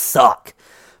ends suck.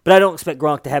 But I don't expect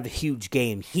Gronk to have a huge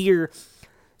game here.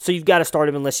 So you've got to start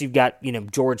him unless you've got,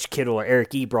 George Kittle or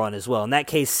Eric Ebron as well. In that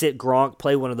case, sit Gronk,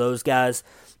 play one of those guys.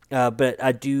 But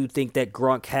I do think that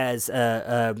Gronk has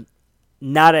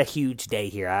not a huge day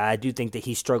here. I do think that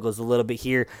he struggles a little bit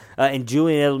here. And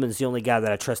Julian Edelman is the only guy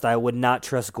that I trust. I would not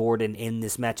trust Gordon in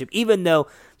this matchup, even though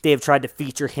they have tried to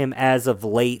feature him as of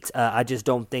late. I just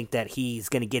don't think that he's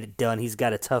going to get it done. He's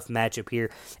got a tough matchup here,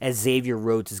 as Xavier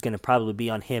Rhodes is going to probably be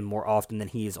on him more often than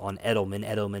he is on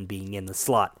Edelman being in the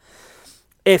slot.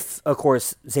 If, of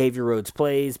course, Xavier Rhodes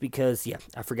plays, because,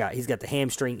 I forgot, he's got the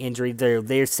hamstring injury.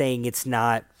 They're saying it's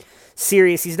not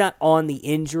serious. He's not on the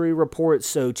injury report,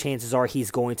 so chances are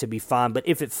he's going to be fine. But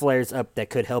if it flares up,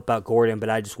 that could help out Gordon, but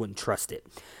I just wouldn't trust it.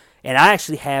 And I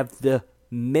actually have the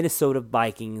Minnesota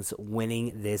Vikings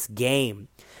winning this game.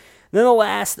 Then the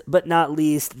last but not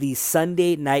least, the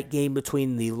Sunday night game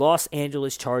between the Los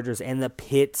Angeles Chargers and the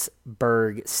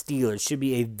Pittsburgh Steelers. Should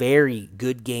be a very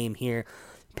good game here.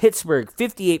 Pittsburgh,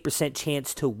 58%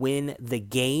 chance to win the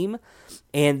game,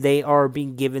 and they are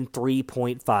being given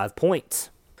 3.5 points.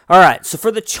 All right, so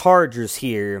for the Chargers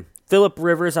here, Phillip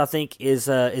Rivers, I think, is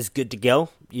good to go.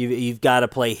 You've got to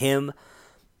play him.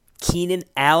 Keenan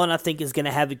Allen, I think, is going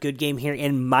to have a good game here.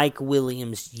 And Mike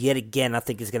Williams, yet again, I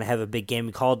think is going to have a big game.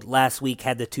 He called last week,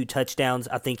 had the 2 touchdowns.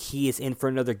 I think he is in for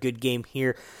another good game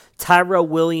here. Tyrell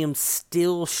Williams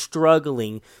still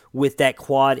struggling with that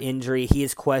quad injury. He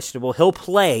is questionable. He'll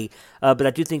play, but I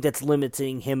do think that's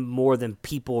limiting him more than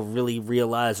people really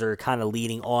realize or kind of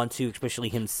leading on to, especially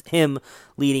him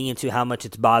leading into how much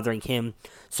it's bothering him.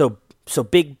 So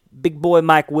big boy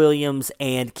Mike Williams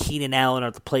and Keenan Allen are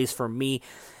the plays for me.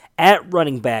 At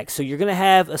running back, so you're going to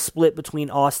have a split between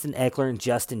Austin Ekeler and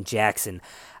Justin Jackson.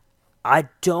 I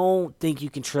don't think you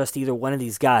can trust either one of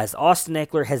these guys. Austin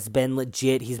Ekeler has been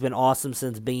legit. He's been awesome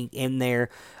since being in there.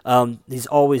 He's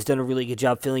always done a really good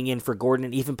job filling in for Gordon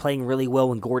and even playing really well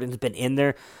when Gordon's been in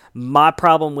there. My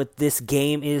problem with this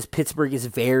game is Pittsburgh is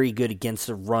very good against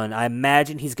the run. I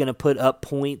imagine he's going to put up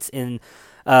points in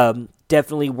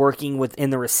definitely working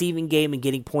within the receiving game and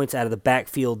getting points out of the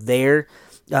backfield there.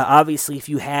 Obviously, if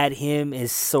you had him as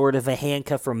sort of a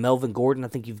handcuff for Melvin Gordon, I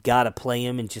think you've got to play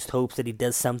him and just hopes that he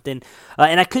does something.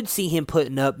 And I could see him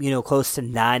putting up, close to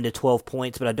 9 to 12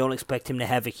 points, but I don't expect him to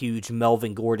have a huge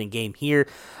Melvin Gordon game here.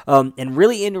 And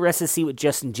really interested to see what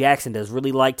Justin Jackson does.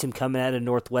 Really liked him coming out of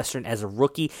Northwestern as a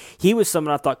rookie. He was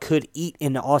someone I thought could eat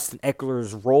into Austin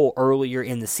Ekeler's role earlier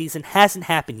in the season. Hasn't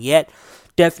happened yet.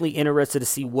 Definitely interested to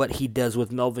see what he does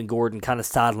with Melvin Gordon kind of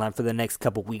sideline for the next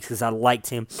couple weeks because I liked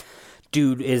him.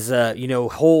 Dude is,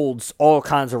 holds all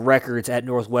kinds of records at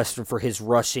Northwestern for his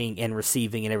rushing and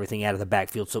receiving and everything out of the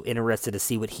backfield. So interested to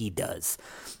see what he does.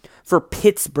 For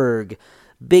Pittsburgh,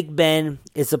 Big Ben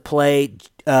is a play.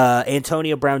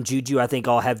 Antonio Brown, Juju, I think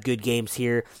all have good games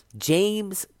here.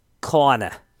 James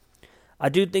Conner. I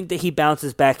do think that he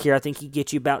bounces back here. I think he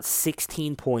gets you about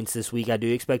 16 points this week. I do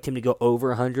expect him to go over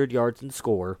 100 yards and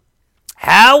score.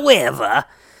 However,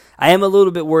 I am a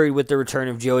little bit worried with the return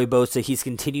of Joey Bosa. He's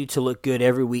continued to look good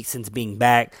every week since being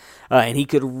back, and he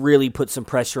could really put some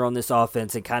pressure on this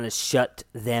offense and kind of shut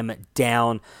them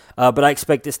down. But I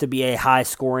expect this to be a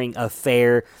high-scoring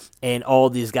affair, and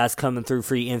all these guys coming through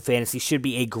for you in fantasy should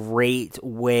be a great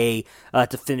way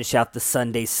to finish out the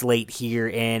Sunday slate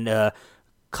here and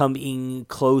coming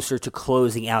closer to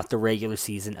closing out the regular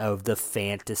season of the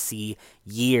fantasy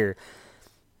year.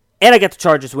 And I got the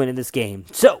Chargers winning this game.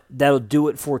 So that'll do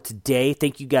it for today.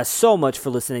 Thank you guys so much for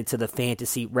listening to the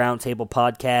Fantasy Roundtable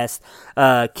podcast.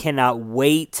 Cannot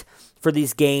wait for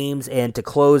these games and to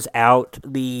close out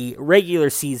the regular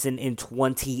season in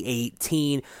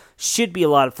 2018. Should be a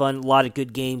lot of fun. A lot of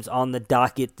good games on the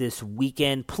docket this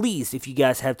weekend. Please, if you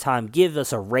guys have time, give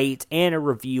us a rate and a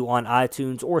review on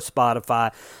iTunes or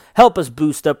Spotify. Help us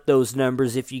boost up those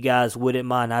numbers if you guys wouldn't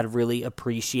mind. I'd really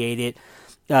appreciate it.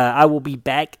 I will be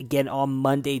back again on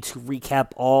Monday to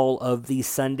recap all of the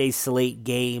Sunday slate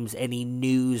games, any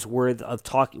news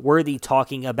worthy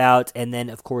talking about, and then,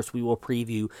 of course, we will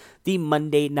preview the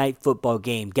Monday Night Football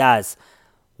game. Guys,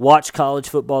 watch college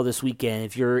football this weekend.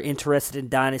 If you're interested in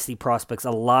dynasty prospects,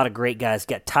 a lot of great guys.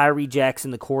 Got Tyree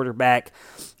Jackson, the quarterback,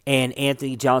 and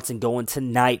Anthony Johnson going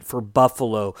tonight for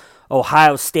Buffalo.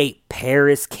 Ohio State,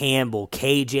 Paris Campbell,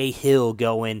 KJ Hill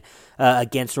going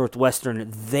against Northwestern.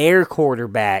 Their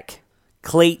quarterback,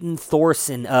 Clayton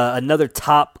Thorson, another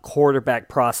top quarterback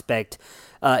prospect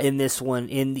in this one.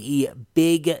 In the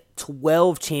Big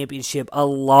 12 championship, a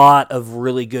lot of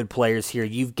really good players here.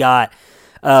 You've got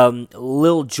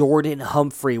Lil Jordan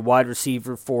Humphrey, wide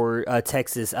receiver for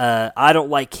Texas. I don't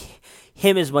like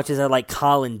him as much as I like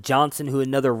Colin Johnson, who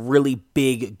another really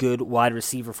big, good wide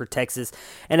receiver for Texas.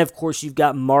 And, of course, you've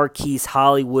got Marquise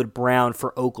Hollywood Brown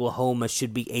for Oklahoma,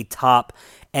 should be a top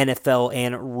NFL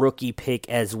and rookie pick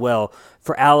as well.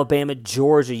 For Alabama,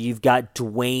 Georgia, you've got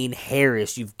Dwayne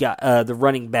Harris. You've got the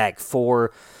running back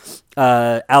for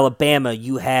Alabama.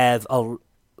 You have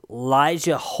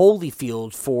Elijah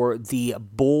Holyfield for the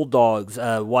Bulldogs.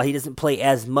 While he doesn't play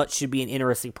as much, should be an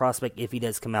interesting prospect if he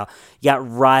does come out. You got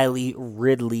Riley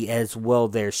Ridley as well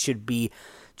there. Should be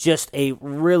just a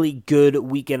really good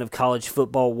weekend of college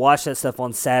football. Watch that stuff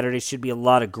on Saturday. Should be a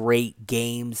lot of great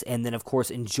games. And then, of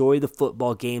course, enjoy the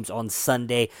football games on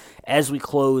Sunday as we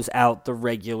close out the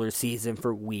regular season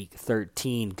for Week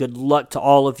 13. Good luck to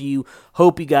all of you.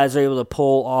 Hope you guys are able to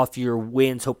pull off your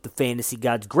wins. Hope the fantasy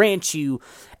gods grant you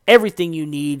everything you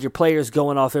need, your players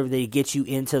going off every day to get you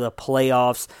into the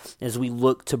playoffs as we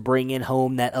look to bring in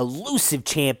home that elusive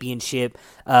championship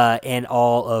and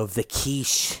all of the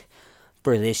quiche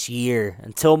for this year.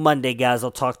 Until Monday, guys, I'll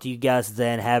talk to you guys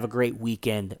then. Have a great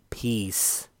weekend.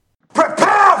 Peace.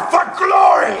 Prepare for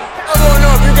glory! I don't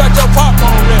know if you got your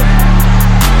popcorn ready.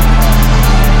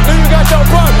 Do you got your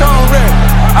popcorn ready?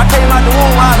 I came out the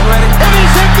womb, I was ready. And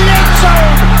he's hit the end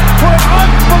zone for an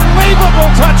unbelievable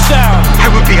touchdown. I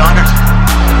would be honored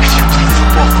if you played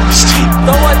football for this team.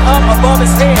 Throw it up above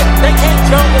his head. They can't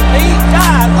jump with me.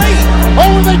 God, leave.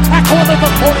 Oh, they tackle him at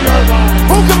the 40-yard line.